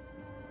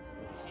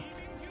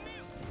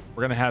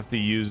 We're gonna have to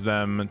use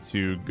them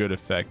to good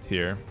effect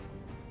here.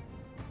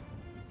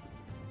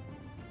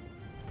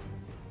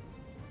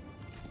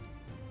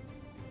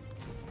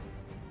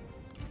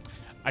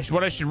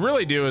 What I should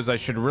really do is I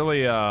should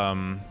really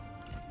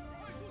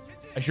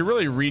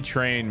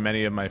retrain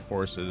many of my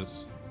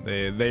forces.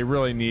 They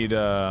really need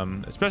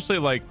especially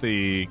like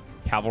the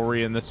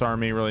cavalry in this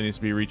army really needs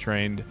to be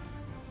retrained.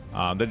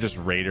 They're just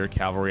raider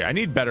cavalry. I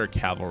need better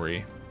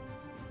cavalry.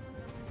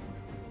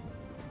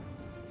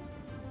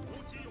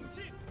 Let's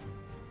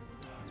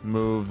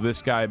move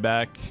this guy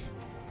back.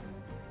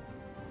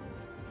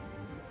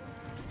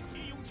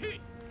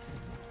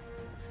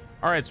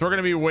 All right, so we're going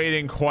to be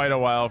waiting quite a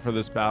while for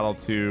this battle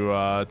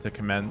to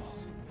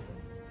commence,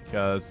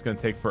 because it's going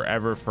to take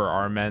forever for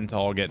our men to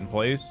all get in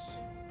place.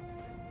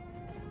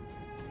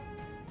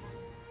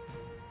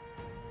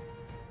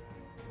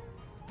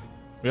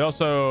 We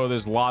also,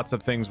 there's lots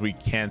of things we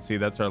can't see.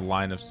 That's our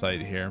line of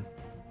sight here.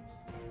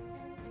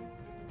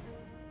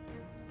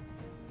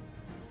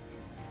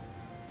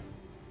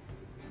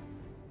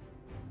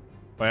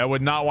 But I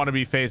would not want to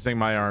be facing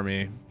my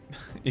army.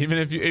 even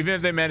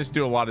if they manage to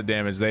do a lot of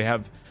damage, they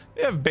have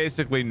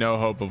basically no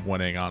hope of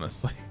winning,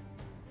 honestly.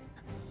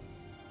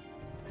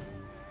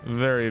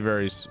 Very,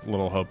 very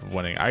little hope of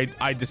winning.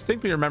 I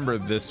distinctly remember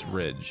this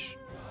ridge.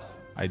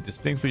 I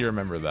distinctly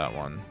remember that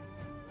one.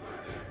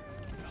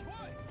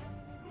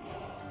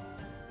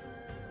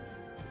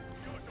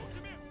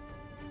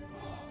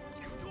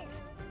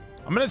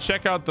 I'm gonna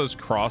check out those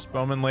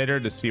crossbowmen later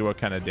to see what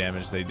kind of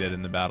damage they did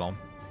in the battle.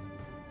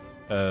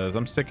 Because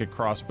I'm sick of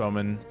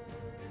crossbowmen.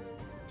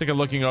 Sick of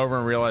looking over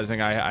and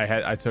realizing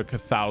I took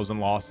 1,000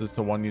 losses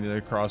to one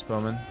unit of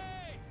crossbowmen.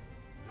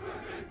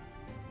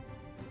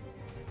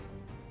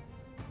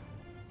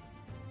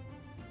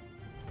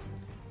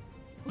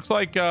 Looks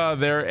like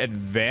they're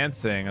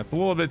advancing. That's a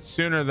little bit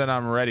sooner than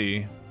I'm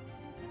ready.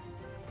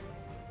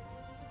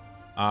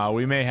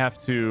 We may have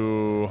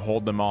to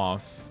hold them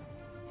off.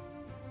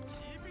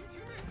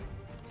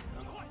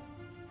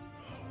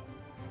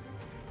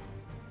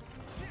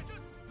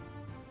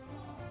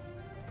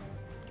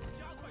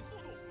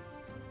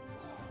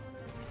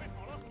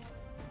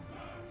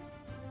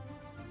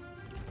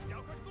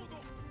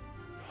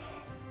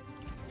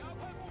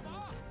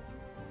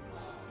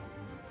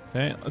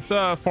 Okay,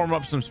 let's form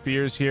up some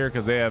spears here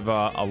because they have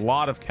a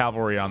lot of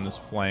cavalry on this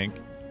flank.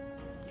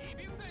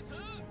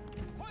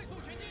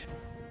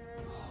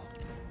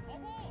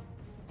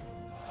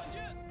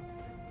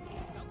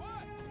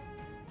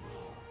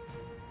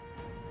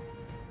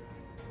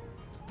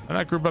 Why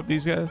not group up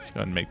these guys?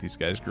 Go ahead and make these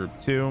guys group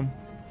 2.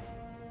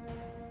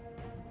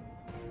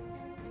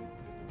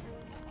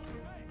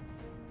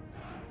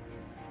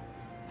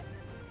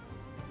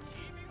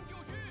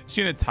 Is this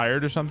unit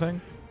tired or something?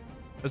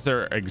 Because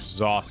they're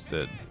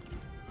exhausted.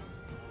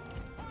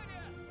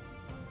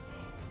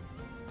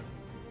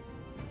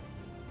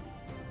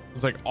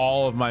 It's like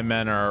all of my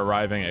men are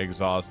arriving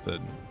exhausted.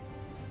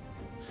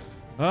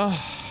 I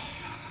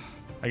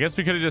guess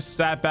we could have just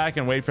sat back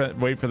and wait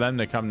for them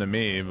to come to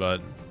me,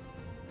 but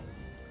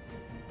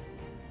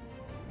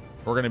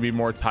we're gonna be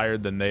more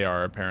tired than they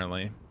are,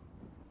 apparently.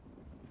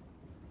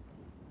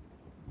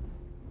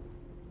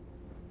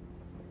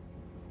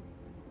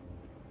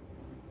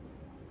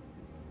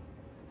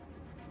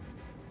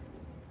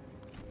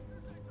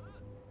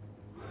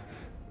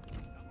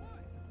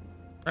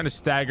 Trying to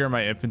stagger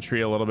my infantry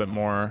a little bit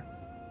more.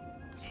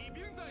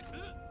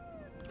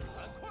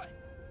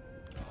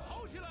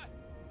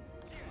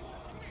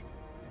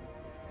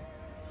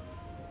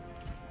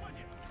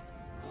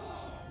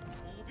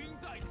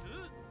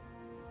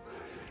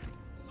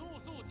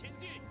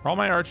 Are all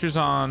my archers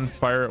on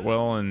fire at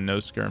will and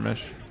no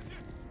skirmish?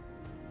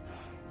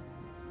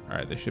 All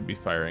right, they should be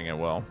firing at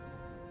will.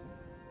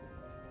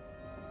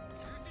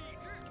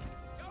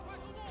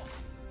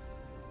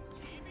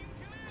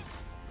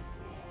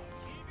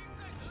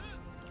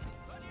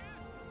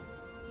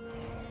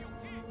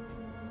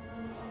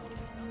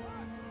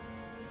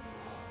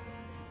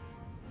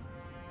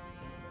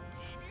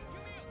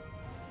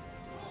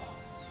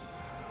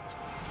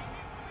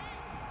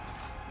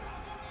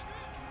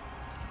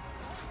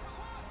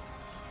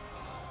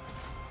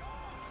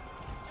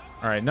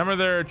 All right, number of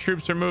their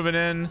troops are moving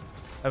in.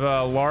 Have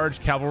a large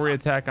cavalry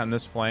attack on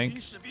this flank.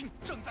 Let's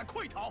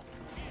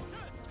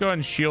go ahead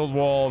and shield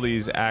wall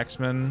these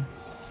axemen.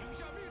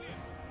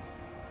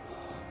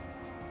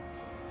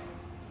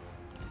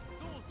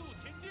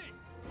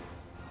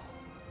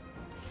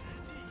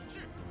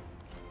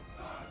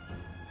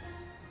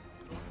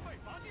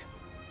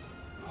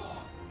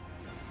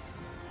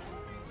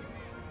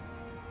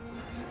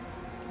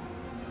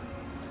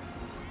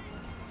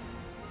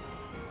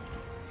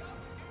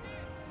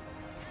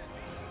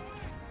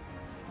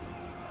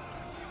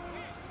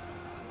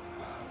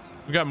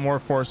 We got more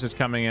forces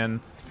coming in.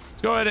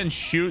 Let's go ahead and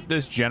shoot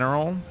this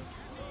general.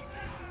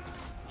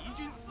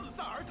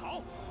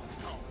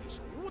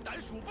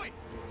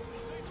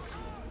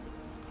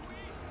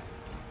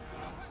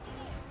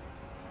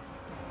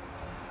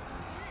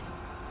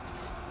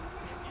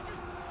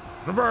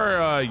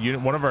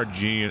 One of our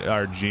G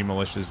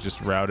militias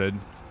just routed.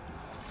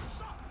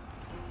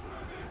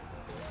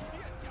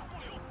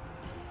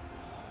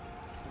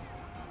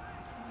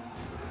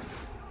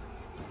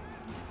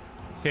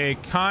 Okay,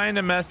 kind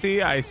of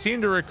messy. I seem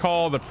to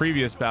recall the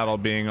previous battle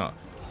being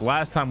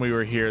last time we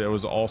were here. That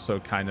was also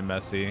kind of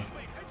messy.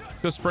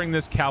 Let's bring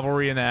this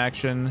cavalry into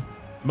action.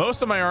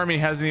 Most of my army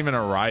hasn't even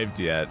arrived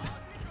yet.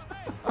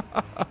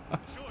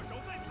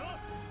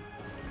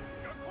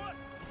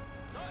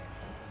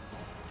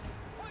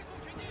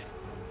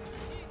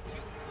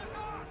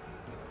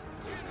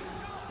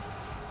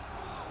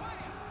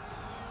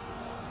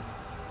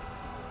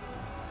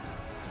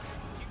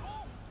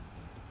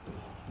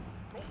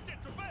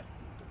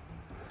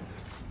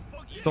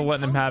 Still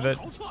letting him have it.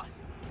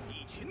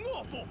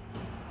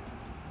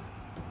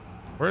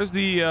 Where's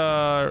the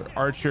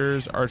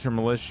archers, archer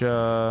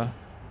militia,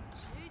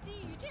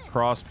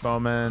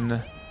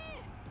 crossbowmen?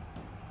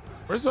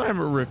 Where's the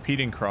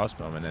repeating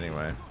crossbowmen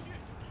anyway?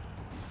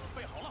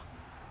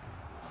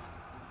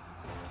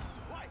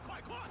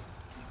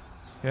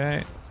 Okay,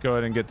 let's go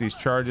ahead and get these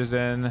charges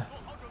in.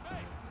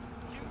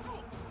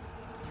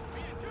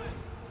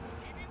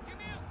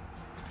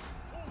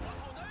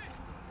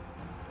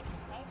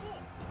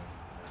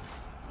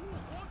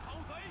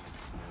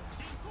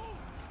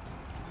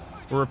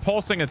 We're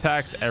repulsing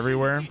attacks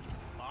everywhere.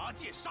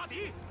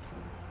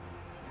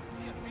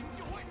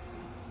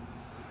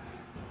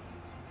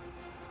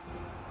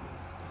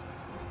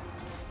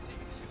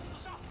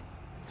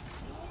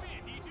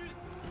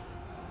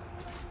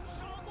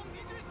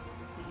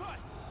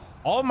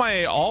 All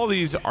my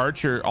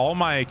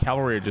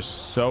cavalry are just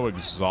so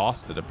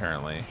exhausted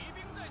apparently.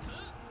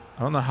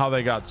 I don't know how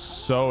they got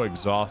so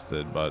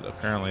exhausted, but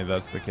apparently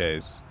that's the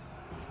case.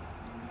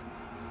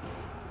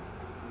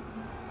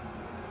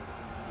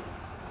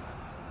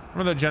 Some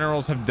of the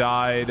generals have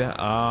died.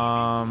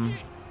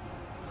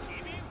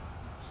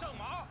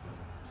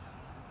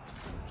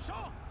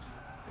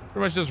 Pretty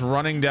much just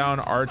running down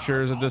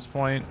archers at this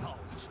point.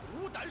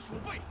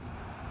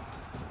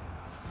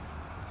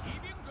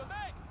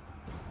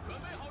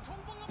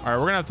 All right,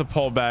 we're gonna have to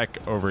pull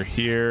back over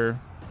here.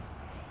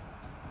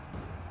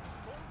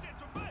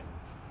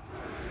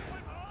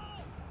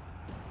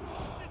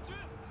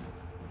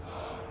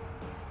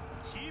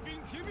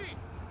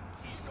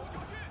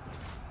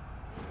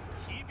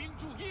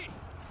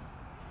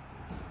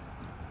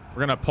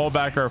 We're gonna pull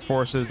back our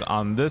forces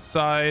on this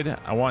side.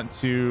 I want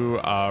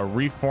to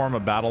reform a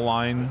battle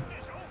line.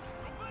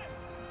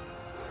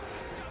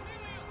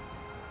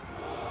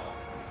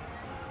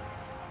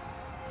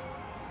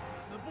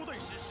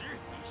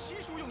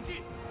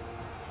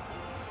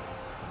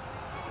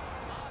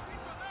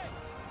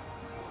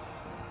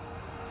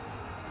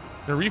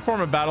 To reform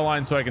a battle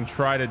line so I can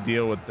try to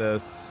deal with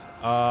this.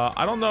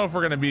 I don't know if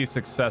we're gonna be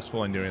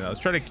successful in doing that. Let's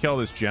try to kill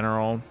this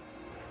general.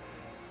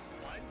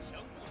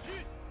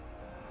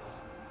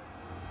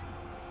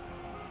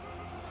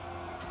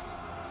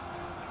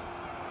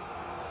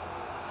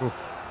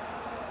 Oof.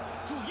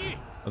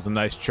 That was a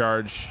nice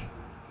charge.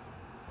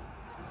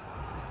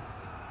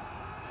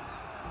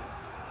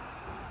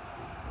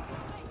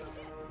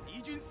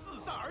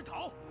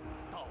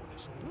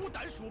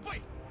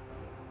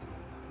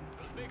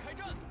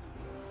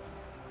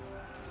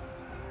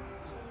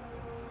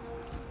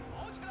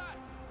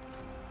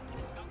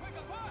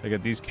 I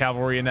get these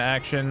cavalry into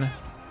action.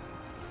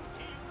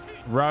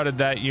 Routed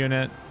that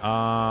unit.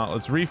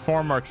 Let's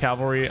reform our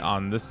cavalry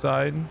on this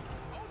side.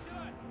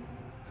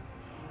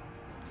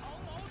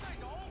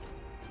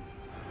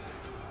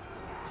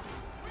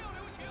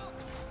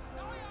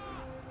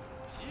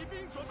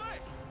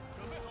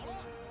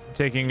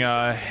 Taking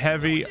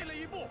heavy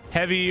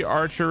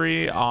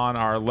archery on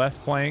our left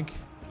flank.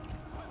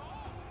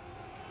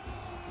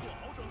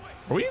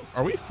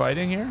 Are we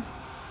fighting here?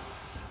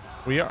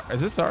 We are. Is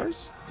this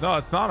ours? No,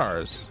 it's not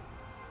ours.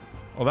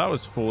 Well, that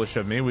was foolish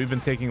of me. We've been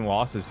taking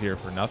losses here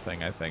for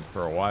nothing, I think,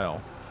 for a while.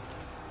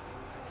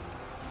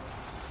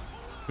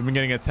 We've been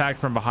getting attacked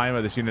from behind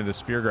by this unit of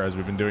spear guards.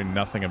 We've been doing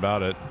nothing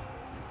about it.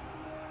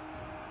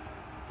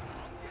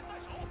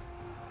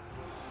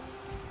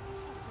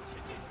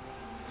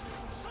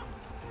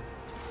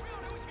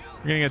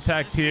 We're getting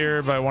attacked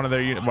here by one of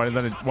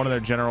their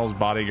general's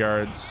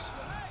bodyguards.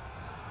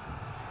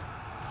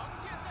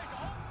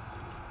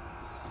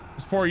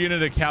 This poor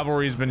unit of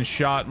cavalry has been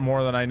shot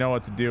more than I know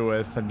what to do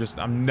with.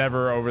 I'm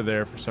never over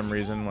there for some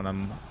reason when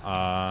I'm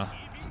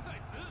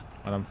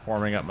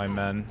forming up my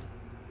men.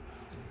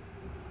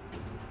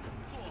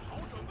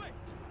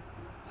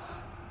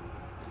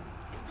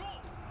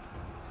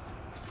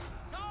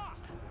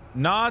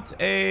 Not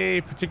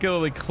a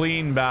particularly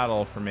clean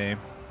battle for me.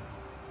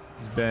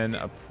 It's been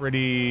a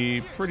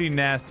pretty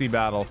nasty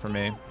battle for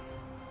me.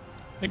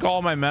 I think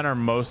all my men are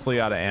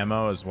mostly out of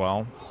ammo as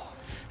well.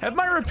 Have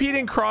my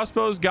repeating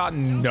crossbows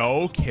gotten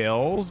no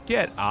kills?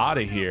 Get out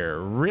of here.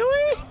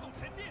 Really?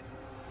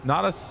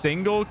 Not a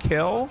single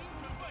kill?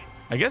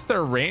 I guess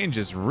their range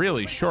is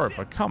really short,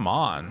 but come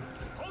on.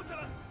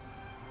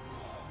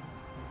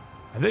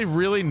 Have they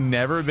really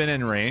never been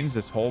in range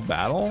this whole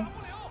battle?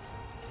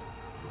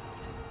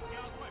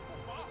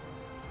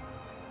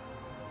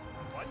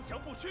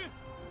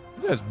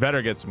 You guys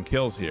better get some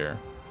kills here.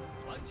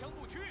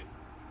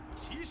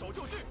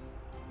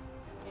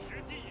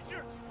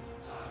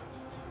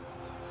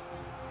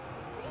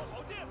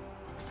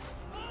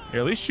 Here,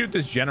 at least shoot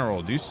this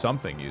general. Do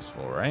something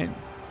useful, right?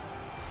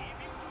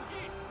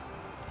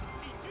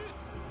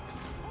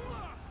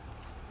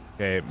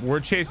 Okay, we're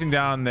chasing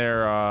down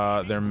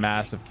their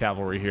massive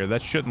cavalry here.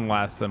 That shouldn't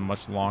last them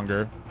much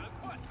longer.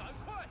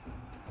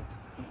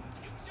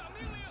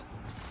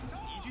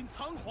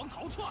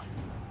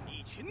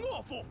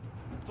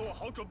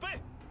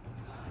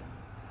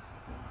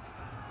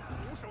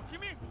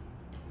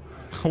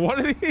 What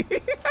are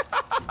they?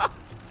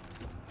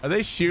 Are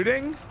they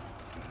shooting?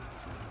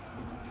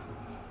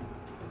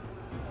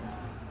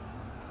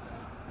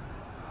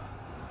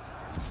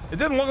 It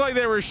didn't look like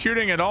they were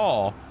shooting at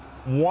all.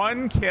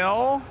 One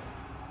kill?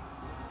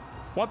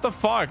 What the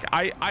fuck?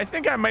 I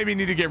think I maybe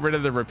need to get rid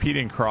of the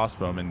repeating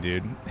crossbowman,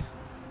 dude.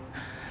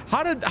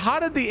 How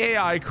did the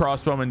AI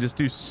crossbowman just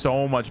do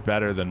so much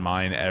better than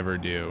mine ever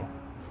do?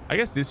 I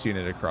guess this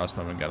unit of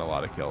crossbowmen got a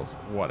lot of kills.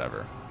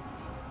 Whatever.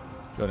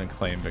 Go ahead and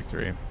claim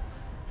victory.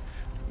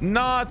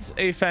 Not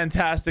a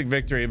fantastic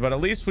victory, but at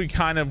least we've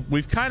kind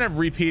of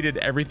repeated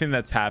everything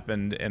that's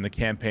happened in the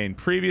campaign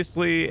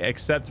previously,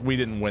 except we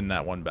didn't win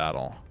that one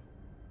battle.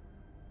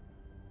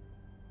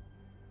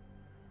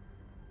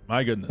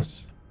 My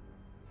goodness.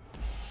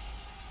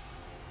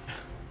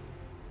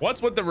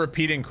 What's with the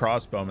repeating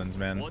crossbowmen,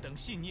 man?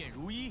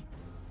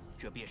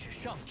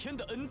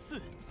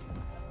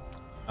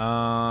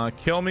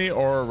 Kill me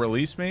or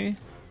release me.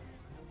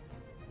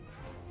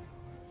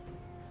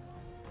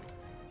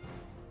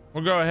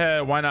 We'll go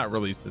ahead. Why not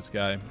release this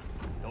guy?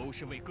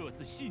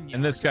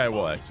 And this guy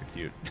will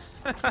execute.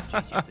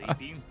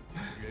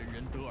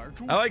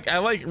 I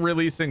like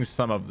releasing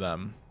some of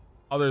them.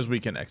 Others we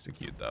can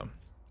execute though.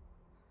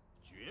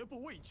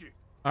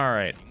 All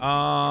right.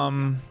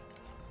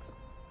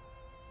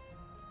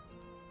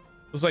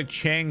 Looks like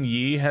Chang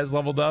Yi has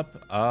leveled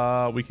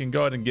up. We can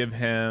go ahead and give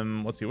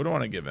him, let's see, what do I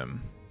want to give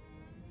him?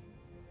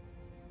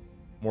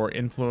 More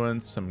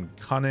influence, some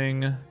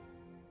cunning.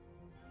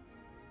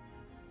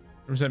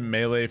 100%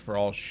 melee for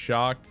all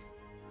shock.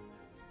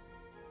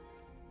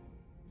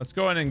 Let's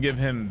go ahead and give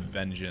him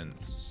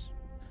vengeance.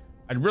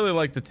 I'd really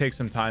like to take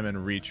some time and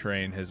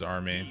retrain his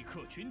army.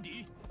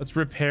 Let's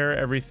repair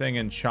everything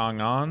in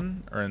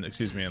Chang'an, or in,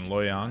 excuse me, in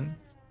Luoyang.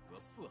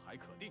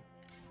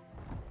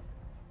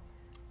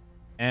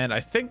 And I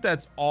think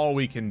that's all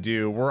we can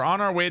do. We're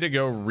on our way to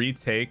go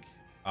retake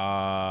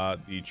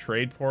the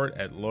trade port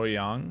at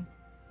Luoyang.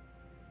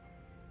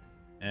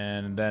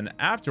 And then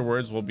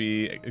afterwards we'll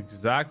be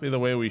exactly the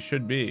way we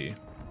should be.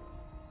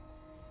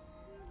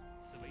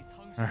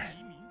 All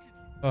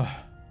right.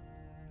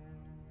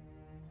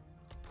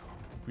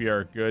 We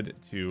are good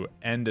to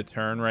end a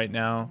turn right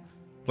now.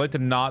 I'd like to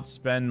not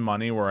spend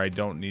money where I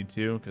don't need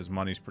to, because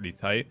money's pretty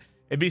tight.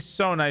 It'd be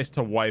so nice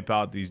to wipe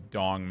out these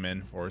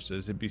Dongmin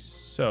forces. It'd be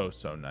so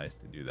nice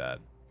to do that.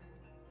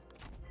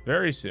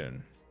 Very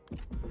soon.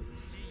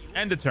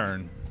 End a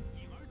turn.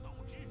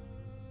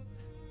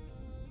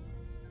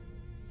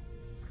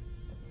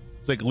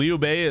 It's like Liu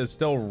Bei is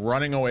still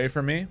running away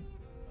from me.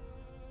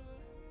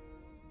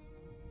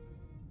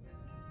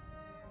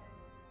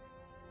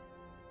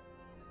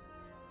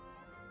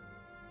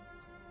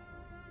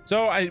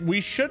 So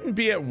we shouldn't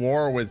be at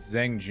war with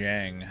Zheng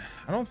Jiang.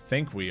 I don't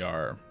think we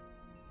are.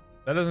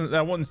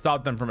 That wouldn't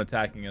stop them from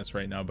attacking us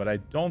right now, but I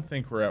don't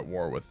think we're at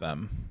war with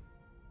them.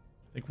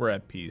 I think we're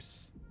at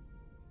peace.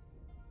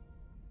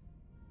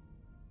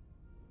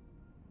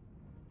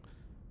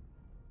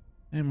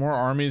 Any more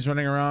armies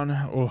running around?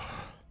 Oh.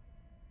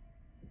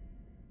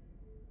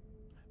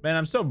 Man,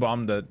 I'm so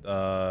bummed that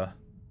I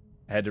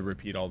had to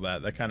repeat all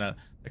that. That kind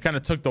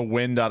of took the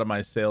wind out of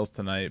my sails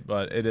tonight,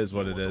 but it is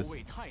what it is.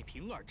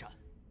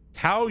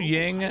 Tao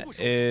Ying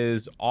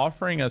is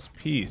offering us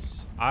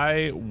peace.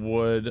 I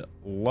would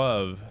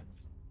love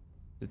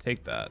to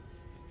take that.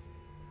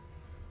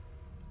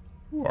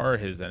 Who are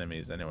his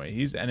enemies anyway?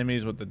 He's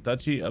enemies with the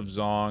Duchy of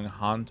Zong,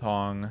 Han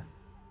Tong.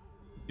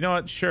 You know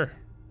what? Sure.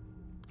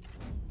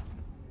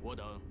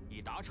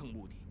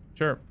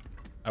 Sure.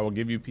 I will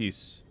give you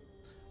peace.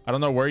 I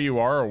don't know where you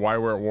are or why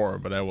we're at war,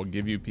 but I will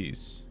give you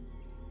peace.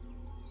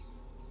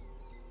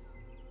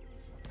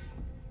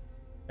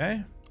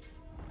 Okay.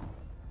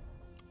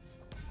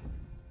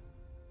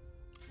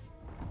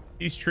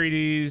 Peace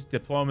treaties,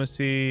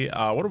 diplomacy.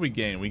 What do we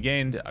gain? We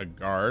gained a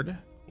guard.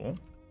 Cool.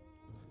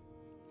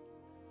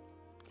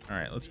 All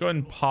right, let's go ahead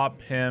and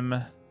pop him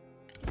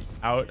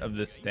out of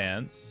this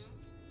stance.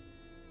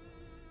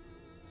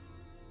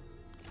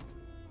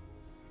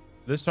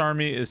 This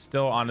army is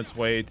still on its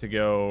way to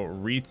go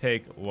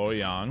retake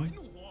Luoyang.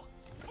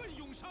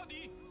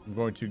 I'm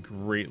going to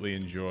greatly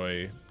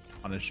enjoy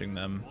punishing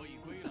them.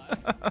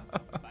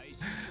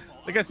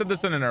 Like I said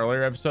this in an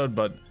earlier episode,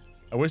 but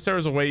I wish there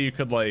was a way you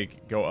could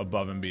like go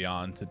above and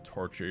beyond to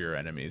torture your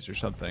enemies or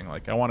something.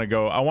 Like I want to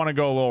go a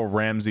little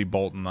Ramsay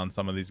Bolton on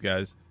some of these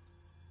guys.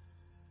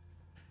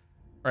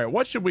 All right,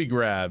 what should we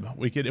grab?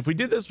 We could, if we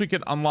did this, we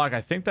could unlock,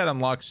 I think that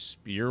unlocks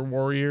spear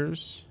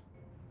warriors.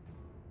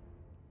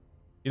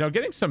 You know,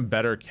 getting some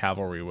better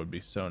cavalry would be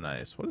so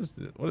nice. What is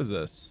this? What is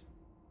this?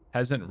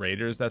 Peasant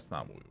raiders? That's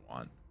not what we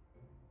want.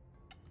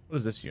 What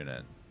is this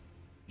unit?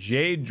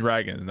 Jade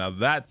dragons. Now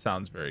that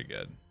sounds very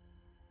good.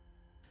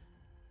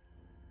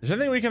 Is there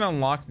anything we can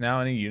unlock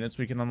now? Any units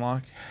we can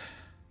unlock?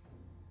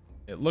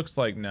 It looks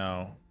like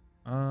no.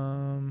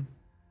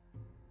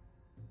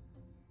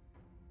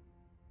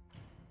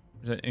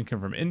 Income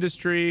from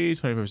industry,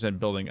 25%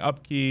 building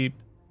upkeep.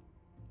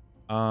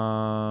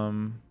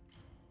 What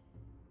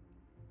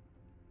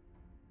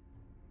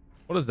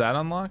does that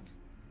unlock?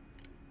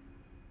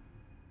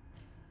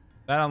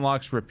 That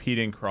unlocks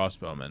repeating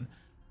crossbowmen.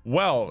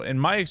 Well, in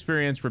my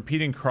experience,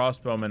 repeating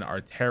crossbowmen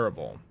are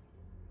terrible.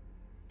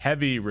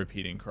 Heavy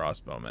repeating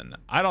crossbowmen.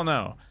 I don't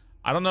know.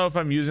 I don't know if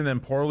I'm using them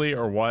poorly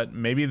or what.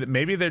 Maybe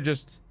they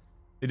just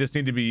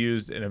need to be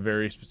used in a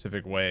very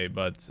specific way,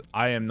 but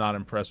I am not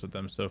impressed with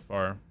them so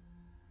far.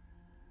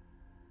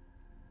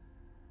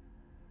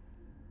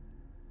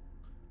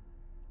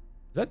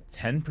 Is that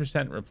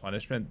 10%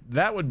 replenishment?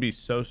 That would be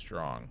so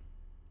strong.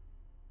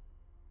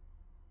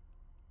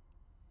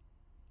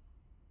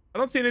 I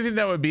don't see anything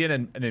that would be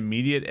an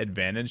immediate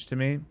advantage to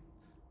me,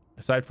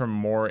 aside from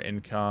more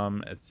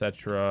income,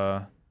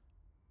 etc.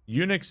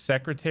 Eunuch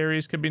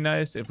secretaries could be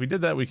nice. If we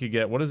did that, we could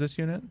get, what is this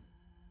unit?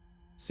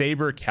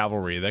 Saber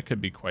cavalry. That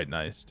could be quite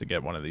nice to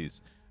get one of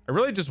these. I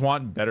really just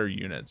want better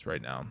units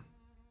right now.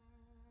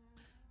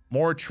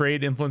 More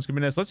trade influence could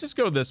be nice. Let's just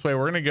go this way.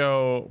 We're gonna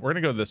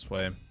go this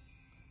way.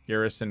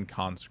 Garrison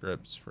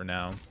conscripts for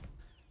now.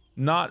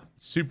 Not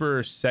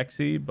super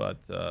sexy, but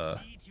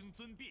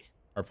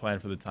our plan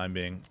for the time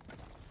being.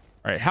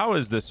 All right, how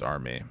is this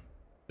army?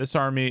 This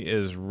army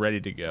is ready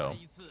to go.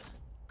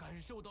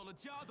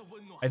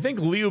 I think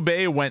Liu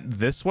Bei went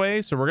this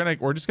way, so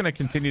we're just gonna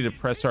continue to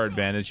press our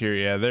advantage here.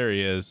 Yeah, there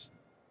he is.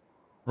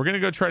 We're gonna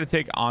go try to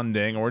take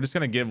Anding, and we're just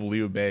gonna give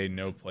Liu Bei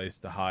no place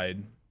to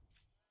hide.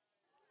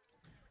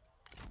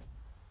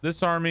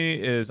 This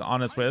army is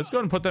on its way. Let's go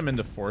ahead and put them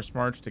into force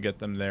march to get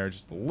them there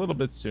just a little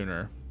bit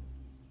sooner.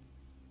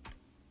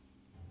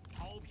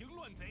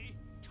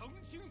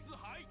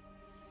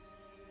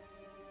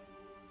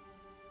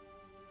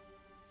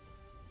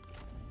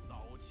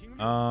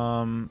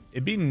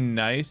 It'd be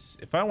nice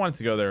if I wanted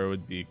to go there. It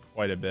would be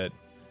quite a bit.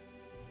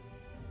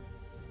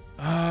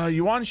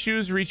 Yuan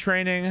Shu's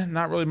retraining.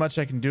 Not really much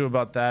I can do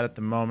about that at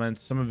the moment.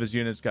 Some of his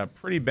units got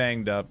pretty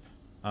banged up.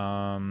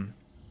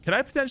 Could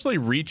I potentially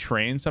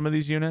retrain some of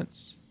these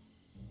units?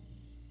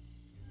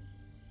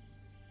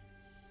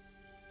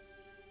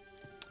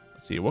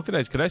 Let's see. What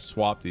could I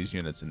swap these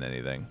units into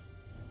anything?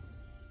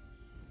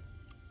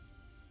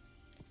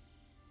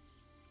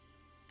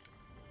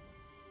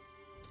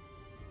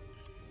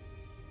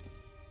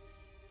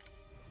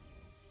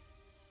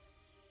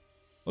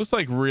 Looks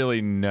like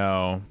really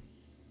no.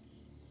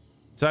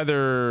 It's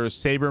either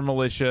saber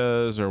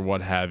militias or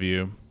what have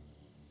you.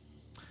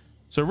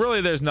 So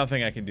really there's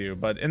nothing I can do,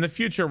 but in the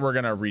future we're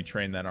going to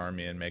retrain that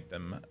army and make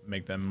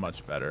them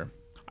much better.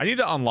 I need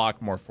to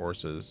unlock more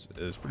forces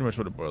is pretty much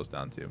what it boils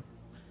down to.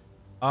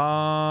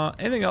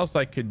 Anything else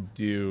I could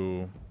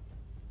do?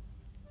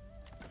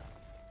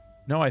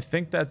 No, I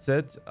think that's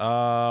it.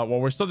 Well,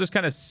 we're still just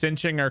kind of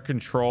cinching our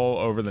control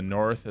over the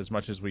north as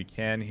much as we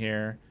can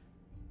here.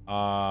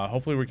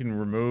 Hopefully we can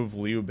remove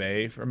Liu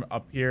Bei from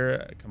up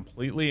here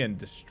completely and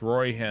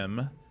destroy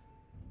him.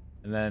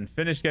 And then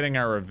finish getting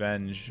our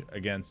revenge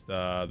against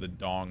the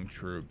Dong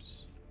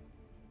troops.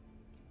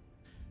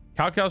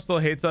 Cao Cao still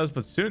hates us,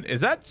 but soon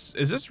is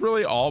this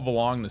really all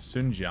belong to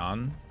Sun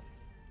Jian?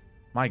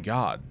 My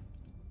God.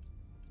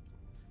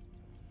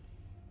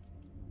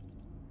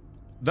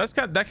 That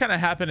kind of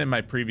happened in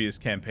my previous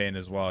campaign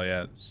as well.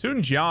 Yeah,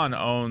 Sun Jian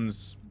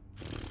owns.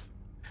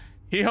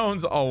 He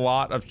owns a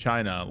lot of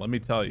China. Let me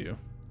tell you,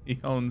 he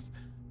owns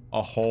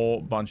a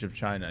whole bunch of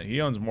China.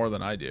 He owns more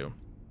than I do.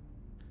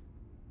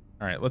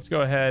 All right, let's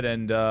go ahead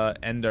and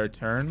end our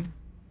turn.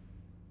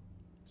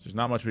 There's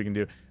not much we can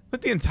do.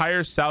 But the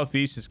entire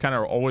southeast is kind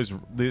of always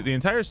the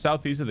entire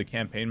southeast of the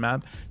campaign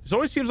map. It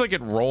always seems like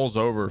it rolls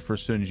over for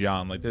Sun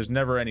Jian. Like there's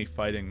never any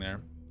fighting there.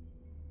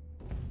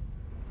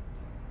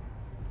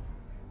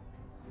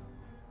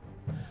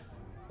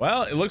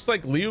 Well, it looks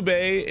like Liu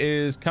Bei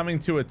is coming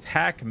to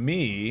attack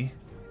me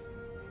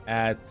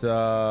at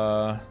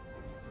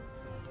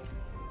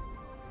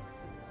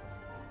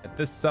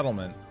this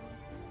settlement.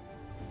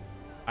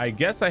 I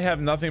guess I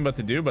have nothing but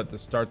to do but to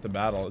start the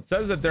battle. It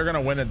says that they're going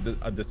to win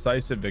a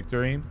decisive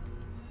victory.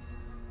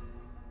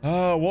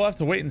 We'll have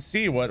to wait and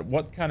see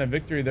what kind of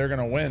victory they're going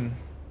to win.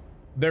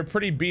 They're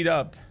pretty beat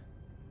up.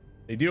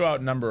 They do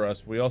outnumber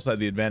us. We also have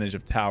the advantage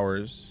of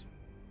towers.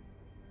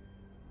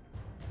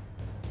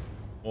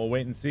 We'll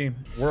wait and see.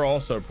 We're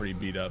also pretty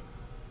beat up.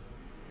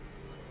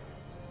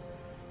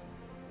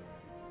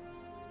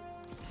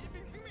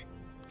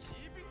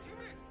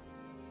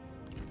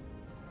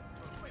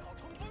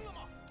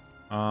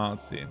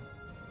 Let's see.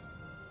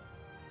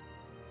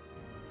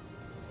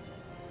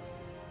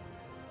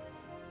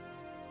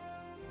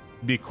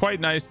 Be quite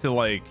nice to,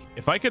 like,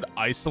 if I could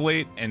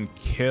isolate and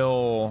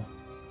kill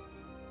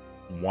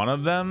one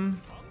of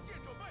them,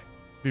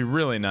 be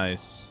really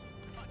nice.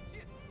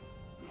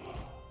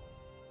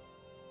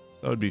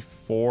 So that would be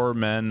 4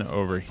 men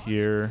over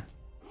here,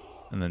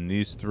 and then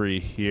these 3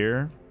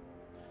 here.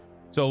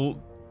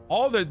 So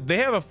they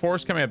have a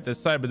force coming up this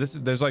side, but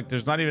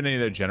there's not even any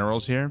of their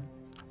generals here.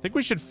 I think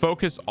we should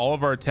focus all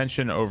of our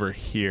attention over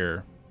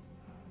here.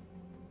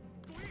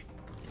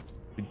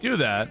 We do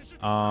that.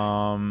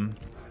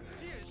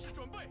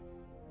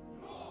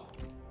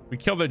 We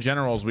kill their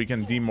generals, we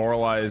can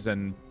demoralize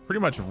and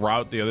pretty much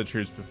rout the other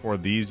troops before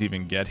these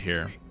even get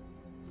here.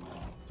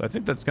 So I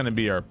think that's going to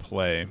be our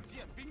play.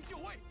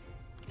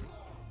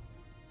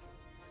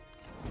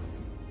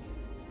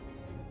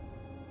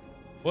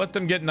 Let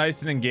them get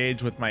nice and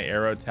engaged with my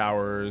arrow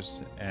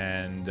towers,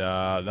 and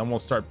then we'll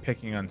start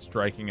picking on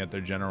striking at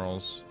their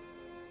generals.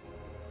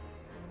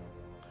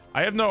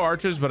 I have no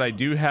archers, but I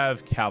do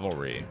have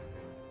cavalry.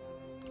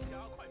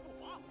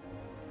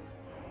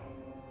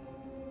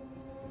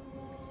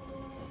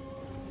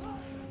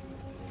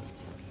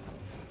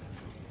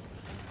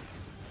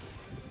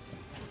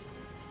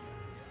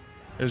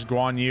 There's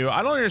Guan Yu.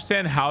 I don't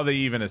understand how they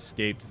even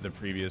escaped the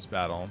previous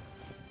battle.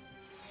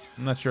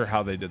 I'm not sure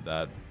how they did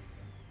that.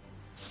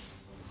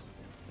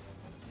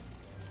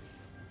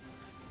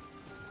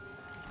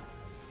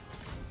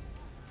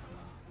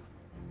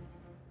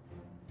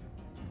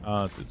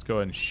 So let's go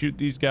ahead and shoot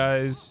these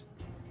guys.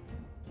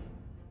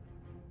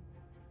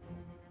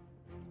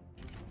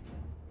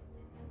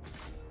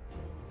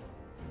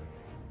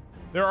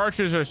 Their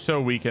archers are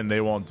so weakened they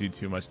won't do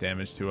too much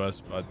damage to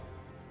us, but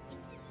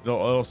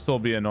it'll still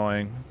be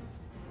annoying.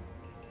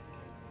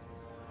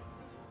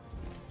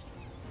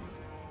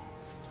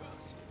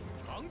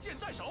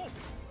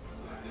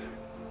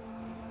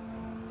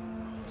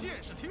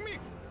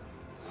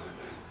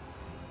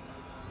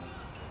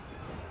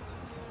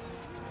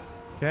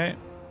 Okay.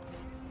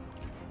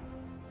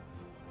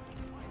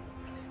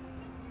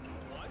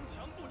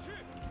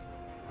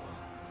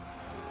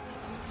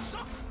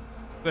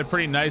 They're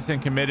pretty nice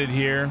and committed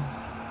here.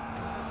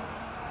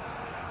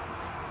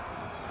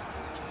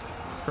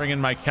 Bring in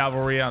my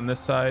cavalry on this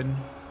side.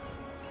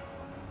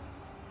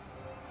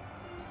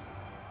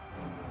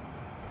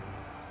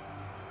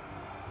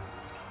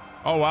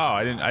 Oh wow,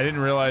 I didn't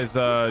realize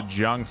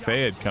Zhang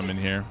Fei had come in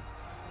here.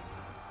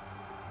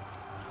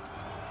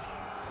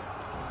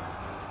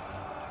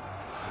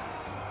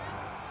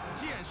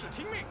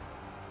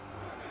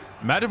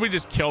 Imagine if we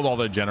just killed all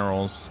their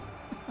generals.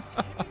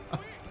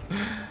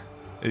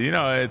 You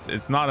know,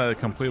 it's not a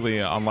completely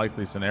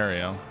unlikely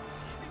scenario.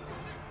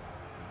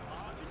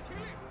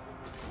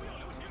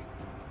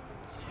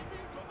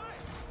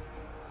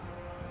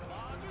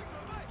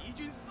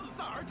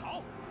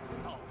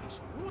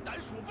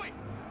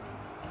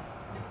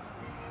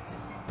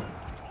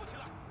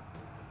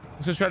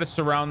 Let's just try to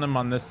surround them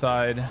on this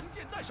side.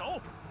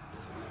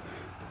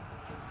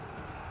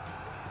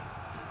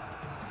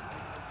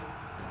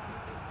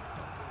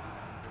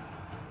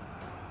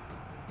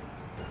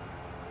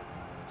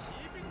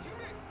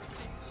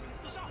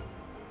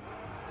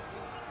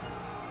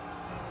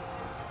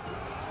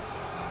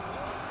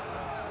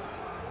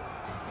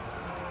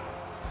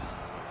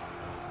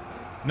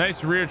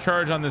 Nice rear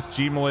charge on this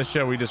G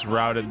militia. We just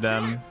routed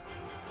them.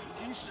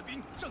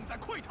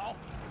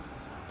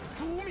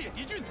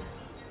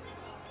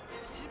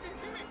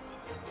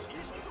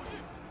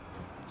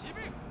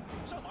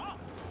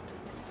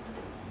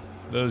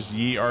 Those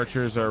Yi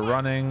archers are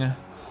running.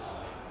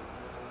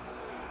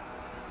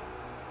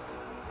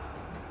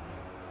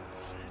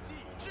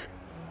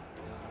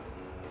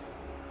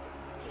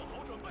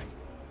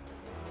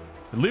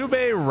 Liu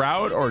Bei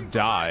rout or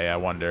die, I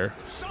wonder.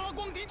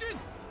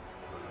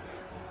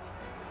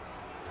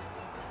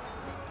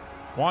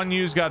 Guan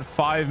Yu's got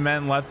 5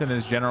 men left in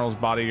his general's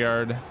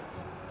bodyguard.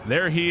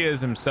 There he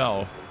is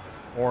himself.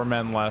 4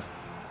 men left.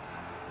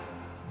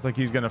 Looks like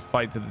he's gonna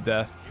fight to the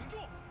death.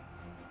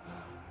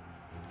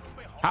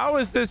 How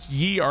is this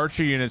Yi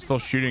archer unit still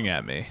shooting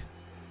at me?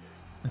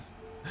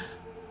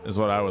 Is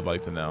what I would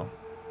like to know.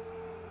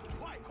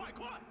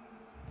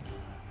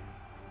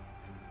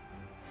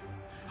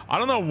 I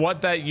don't know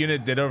what that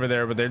unit did over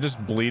there, but they're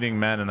just bleeding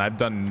men and I've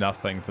done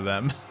nothing to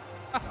them.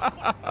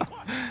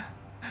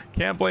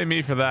 Can't blame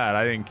me for that.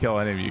 I didn't kill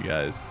any of you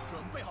guys.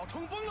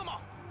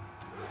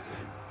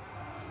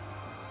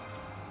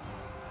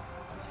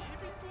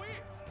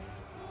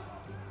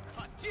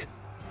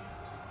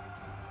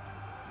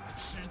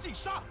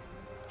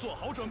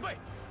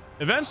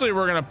 Eventually,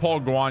 we're going to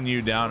pull Guan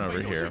Yu down over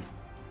here.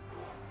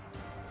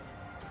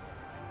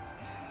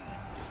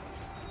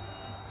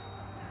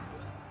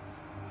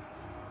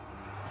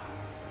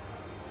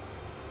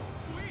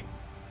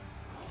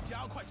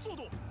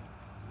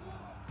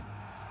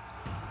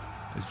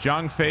 Is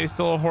Zhang Fei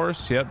still a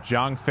horse? Yep,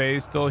 Zhang Fei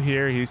still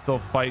here. He's still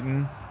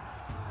fighting.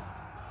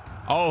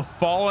 Oh,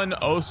 Fallen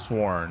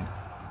Oathsworn.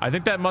 I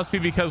think that must be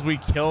because we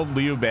killed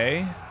Liu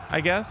Bei,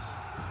 I guess.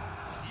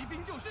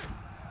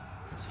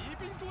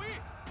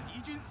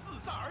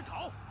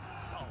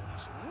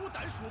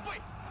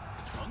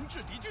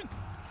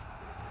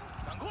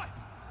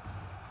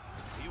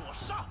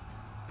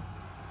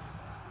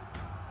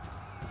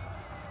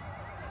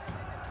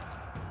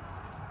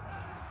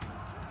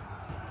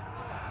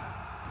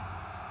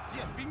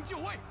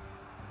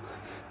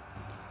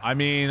 I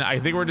mean, I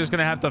think we're just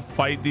gonna have to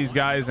fight these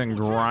guys and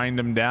grind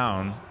them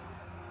down.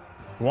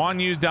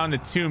 Guan Yu's down to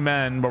 2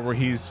 men, but where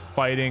he's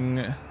fighting.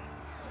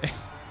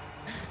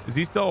 Is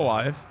he still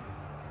alive?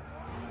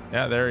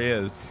 Yeah, there he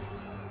is.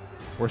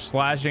 We're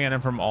slashing at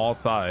him from all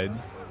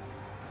sides.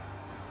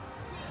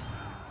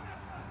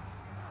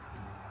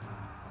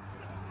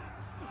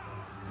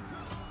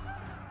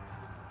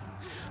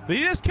 Did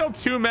he just kill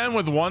 2 men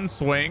with 1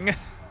 swing?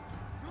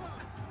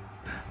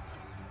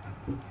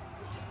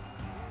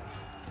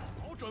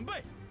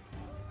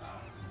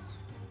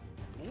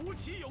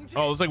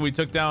 Oh, looks like we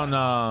took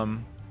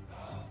down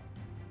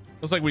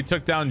looks like we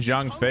took down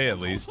Zhang Fei at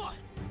least.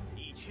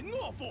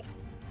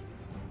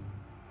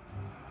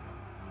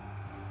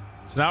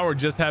 So now we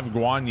just have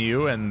Guan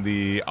Yu and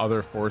the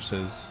other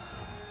forces.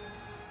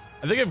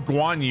 I think if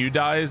Guan Yu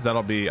dies,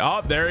 that'll be...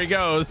 Oh, there he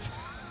goes.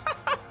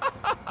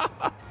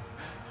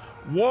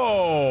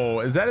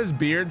 Whoa, is that his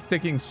beard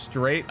sticking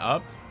straight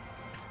up?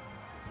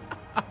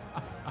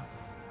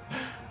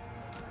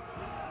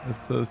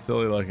 That's so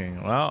silly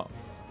looking.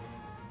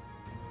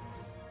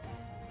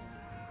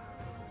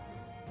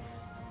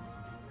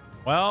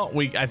 Well,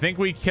 I think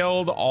we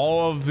killed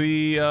all of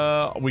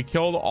the we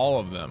killed all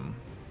of them.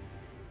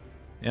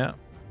 Yeah,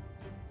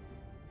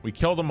 we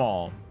killed them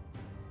all.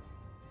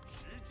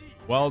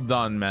 Well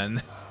done,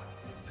 men.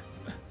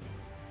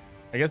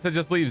 I guess that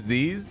just leaves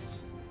these.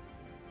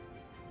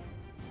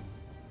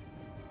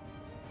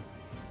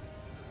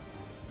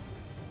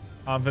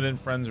 Confident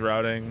friends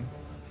routing.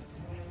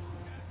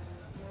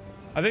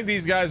 I think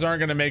these guys aren't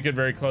going to make it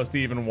very close to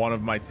even one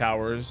of my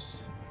towers.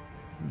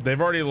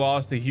 They've already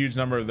lost a huge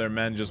number of their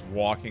men just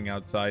walking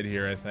outside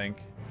here, I think.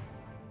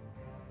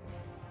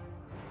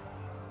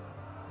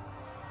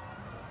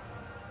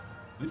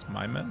 Are these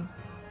my men?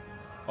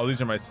 Oh,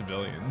 these are my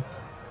civilians.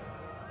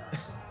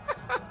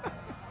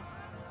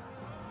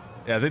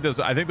 Yeah, I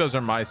think those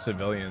are my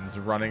civilians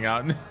running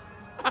out.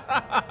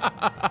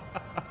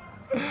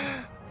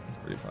 It's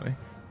pretty funny.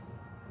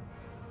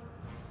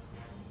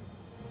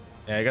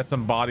 Yeah, I got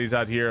some bodies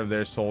out here of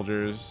their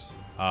soldiers.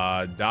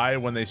 Died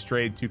when they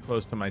strayed too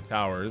close to my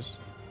towers.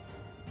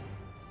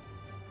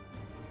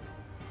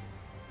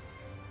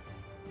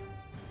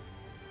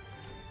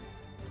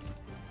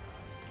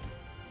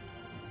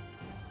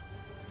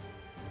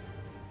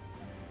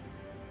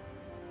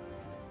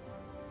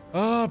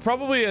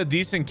 Probably a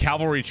decent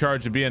cavalry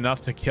charge would be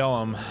enough to kill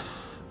them.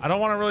 I don't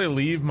want to really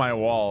leave my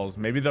walls.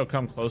 Maybe they'll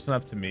come close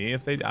enough to me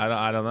if they...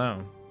 I don't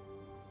know.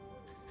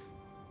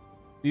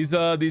 These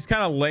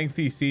kind of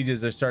lengthy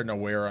sieges are starting to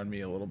wear on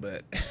me a little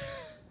bit.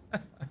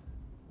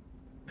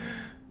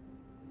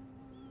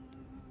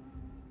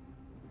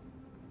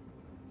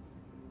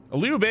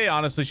 Liu Bei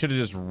honestly should have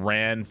just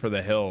ran for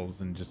the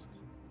hills and just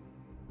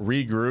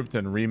regrouped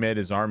and remade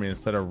his army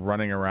instead of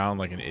running around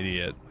like an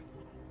idiot.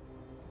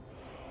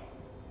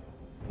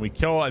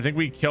 I think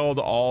we killed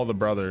all the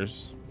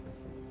brothers.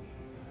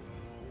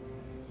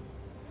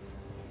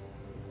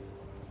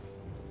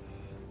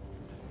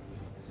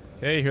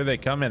 Okay, here they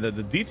come in. The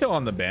detail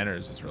on the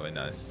banners is really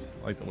nice.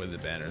 I like the way the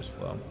banners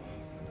flow. All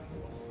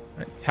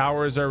right,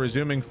 towers are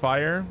resuming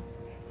fire.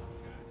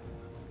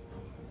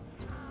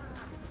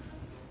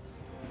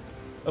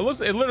 It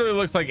literally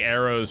looks like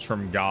arrows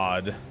from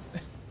God.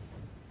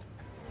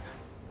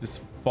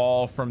 Just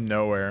fall from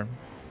nowhere.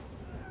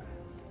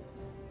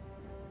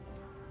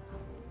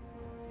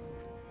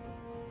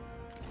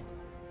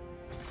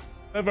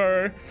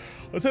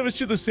 Let's have a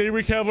shoot the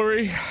saber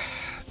cavalry.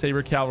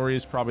 Saber cavalry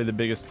is probably the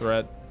biggest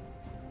threat.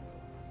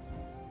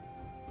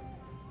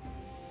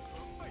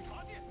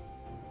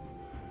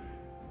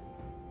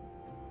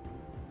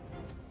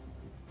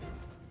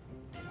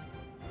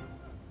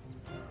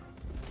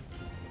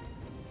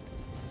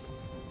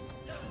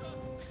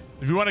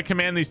 If you want to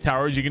command these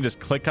towers, you can just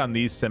click on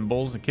these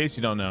symbols. In case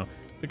you don't know,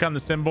 click on the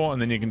symbol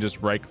and then you can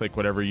just right click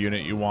whatever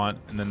unit you want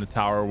and then the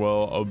tower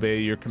will obey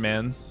your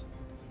commands.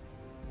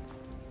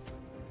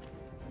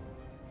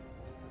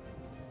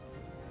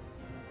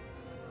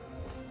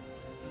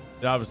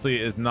 It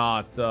obviously is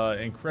not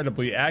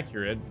incredibly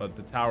accurate, but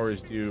the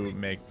towers do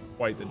make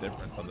quite the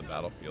difference on the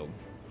battlefield.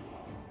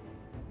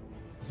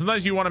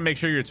 Sometimes you want to make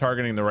sure you're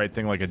targeting the right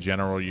thing, like a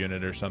general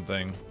unit or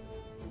something.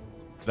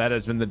 That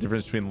has been the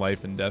difference between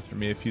life and death for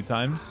me a few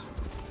times.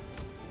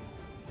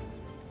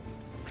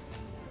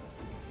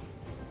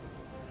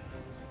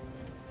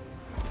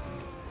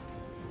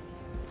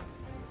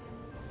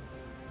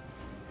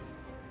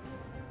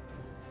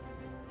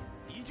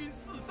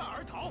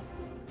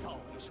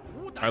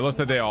 All right, looks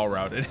like they all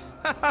routed.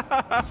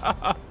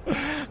 That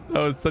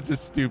was such a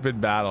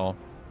stupid battle.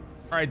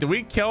 All right, do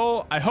we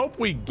kill? I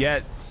hope I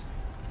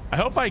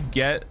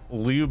get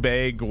Liu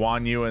Bei,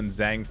 Guan Yu, and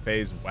Zhang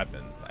Fei's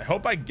weapons. I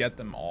hope I get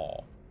them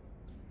all.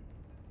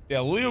 Yeah,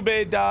 Liu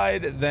Bei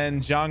died,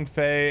 then Zhang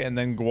Fei, and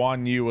then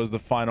Guan Yu was the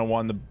final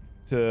one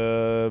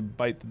to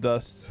bite the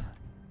dust.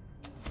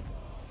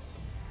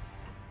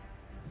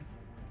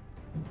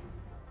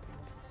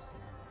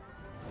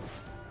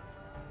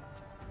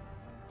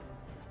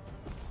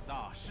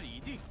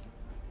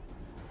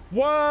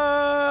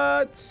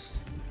 What?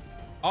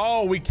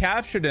 Oh, we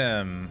captured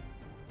him.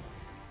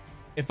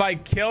 If I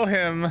kill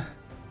him...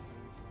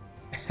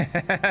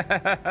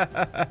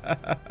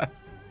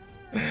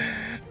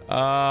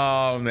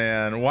 Oh,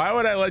 man. Why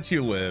would I let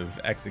you live?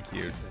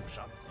 Execute.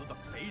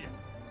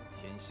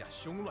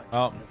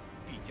 Oh.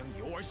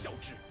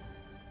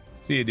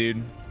 See you,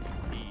 dude.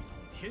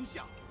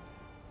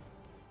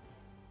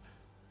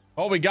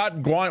 Oh, we got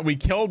Guan. We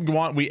killed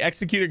Guan. We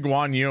executed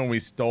Guan Yu and we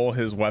stole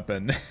his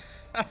weapon.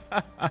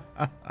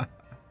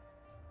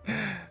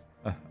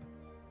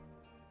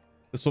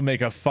 This will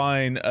make a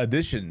fine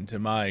addition to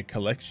my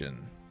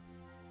collection.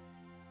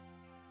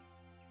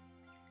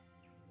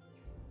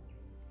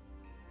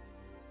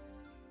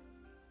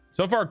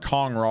 So far,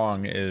 Kong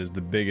Rong is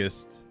the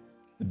biggest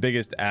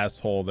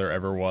asshole there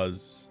ever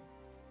was.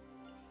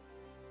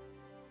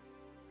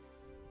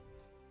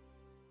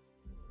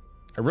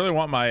 I really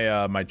want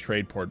my my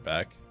trade port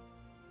back.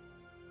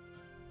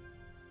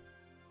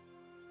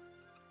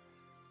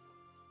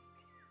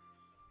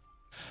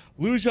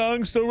 Lu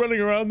Zhang still running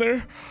around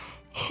there.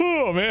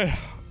 Oh man.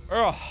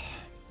 Ugh.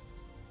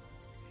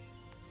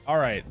 All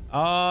right.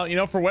 You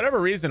know, for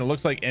whatever reason, it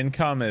looks like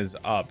income is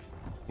up.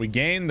 We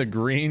gained the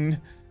green.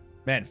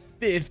 Man,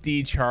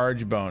 50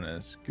 charge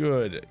bonus.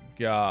 Good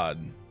God.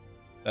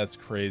 That's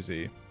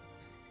crazy.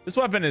 This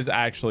weapon is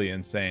actually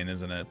insane,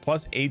 isn't it?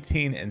 Plus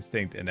 18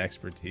 instinct and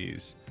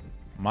expertise.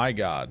 My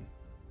God.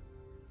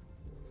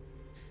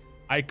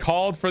 I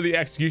called for the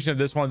execution of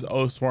this one's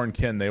Oathsworn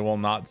kin. They will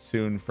not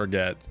soon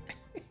forget.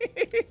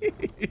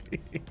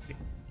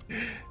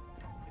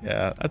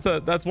 Yeah,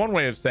 that's one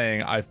way of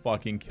saying I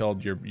fucking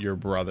killed your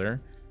brother.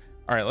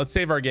 All right, let's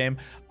save our game.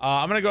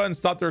 I'm gonna go ahead and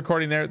stop the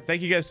recording there.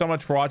 Thank you guys so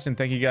much for watching.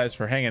 Thank you guys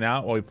for hanging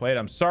out while we played.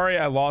 I'm sorry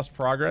I lost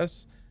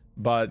progress,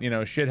 but you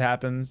know, shit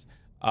happens.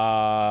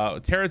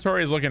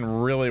 Territory is looking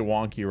really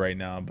wonky right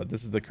now, but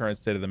this is the current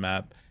state of the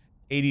map.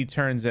 80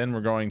 turns in, we're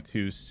going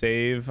to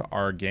save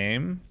our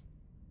game.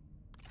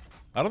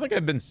 I don't think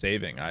I've been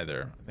saving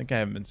either. I think I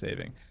haven't been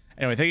saving.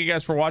 Anyway, thank you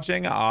guys for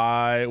watching.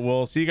 I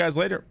will see you guys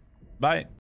later. Bye.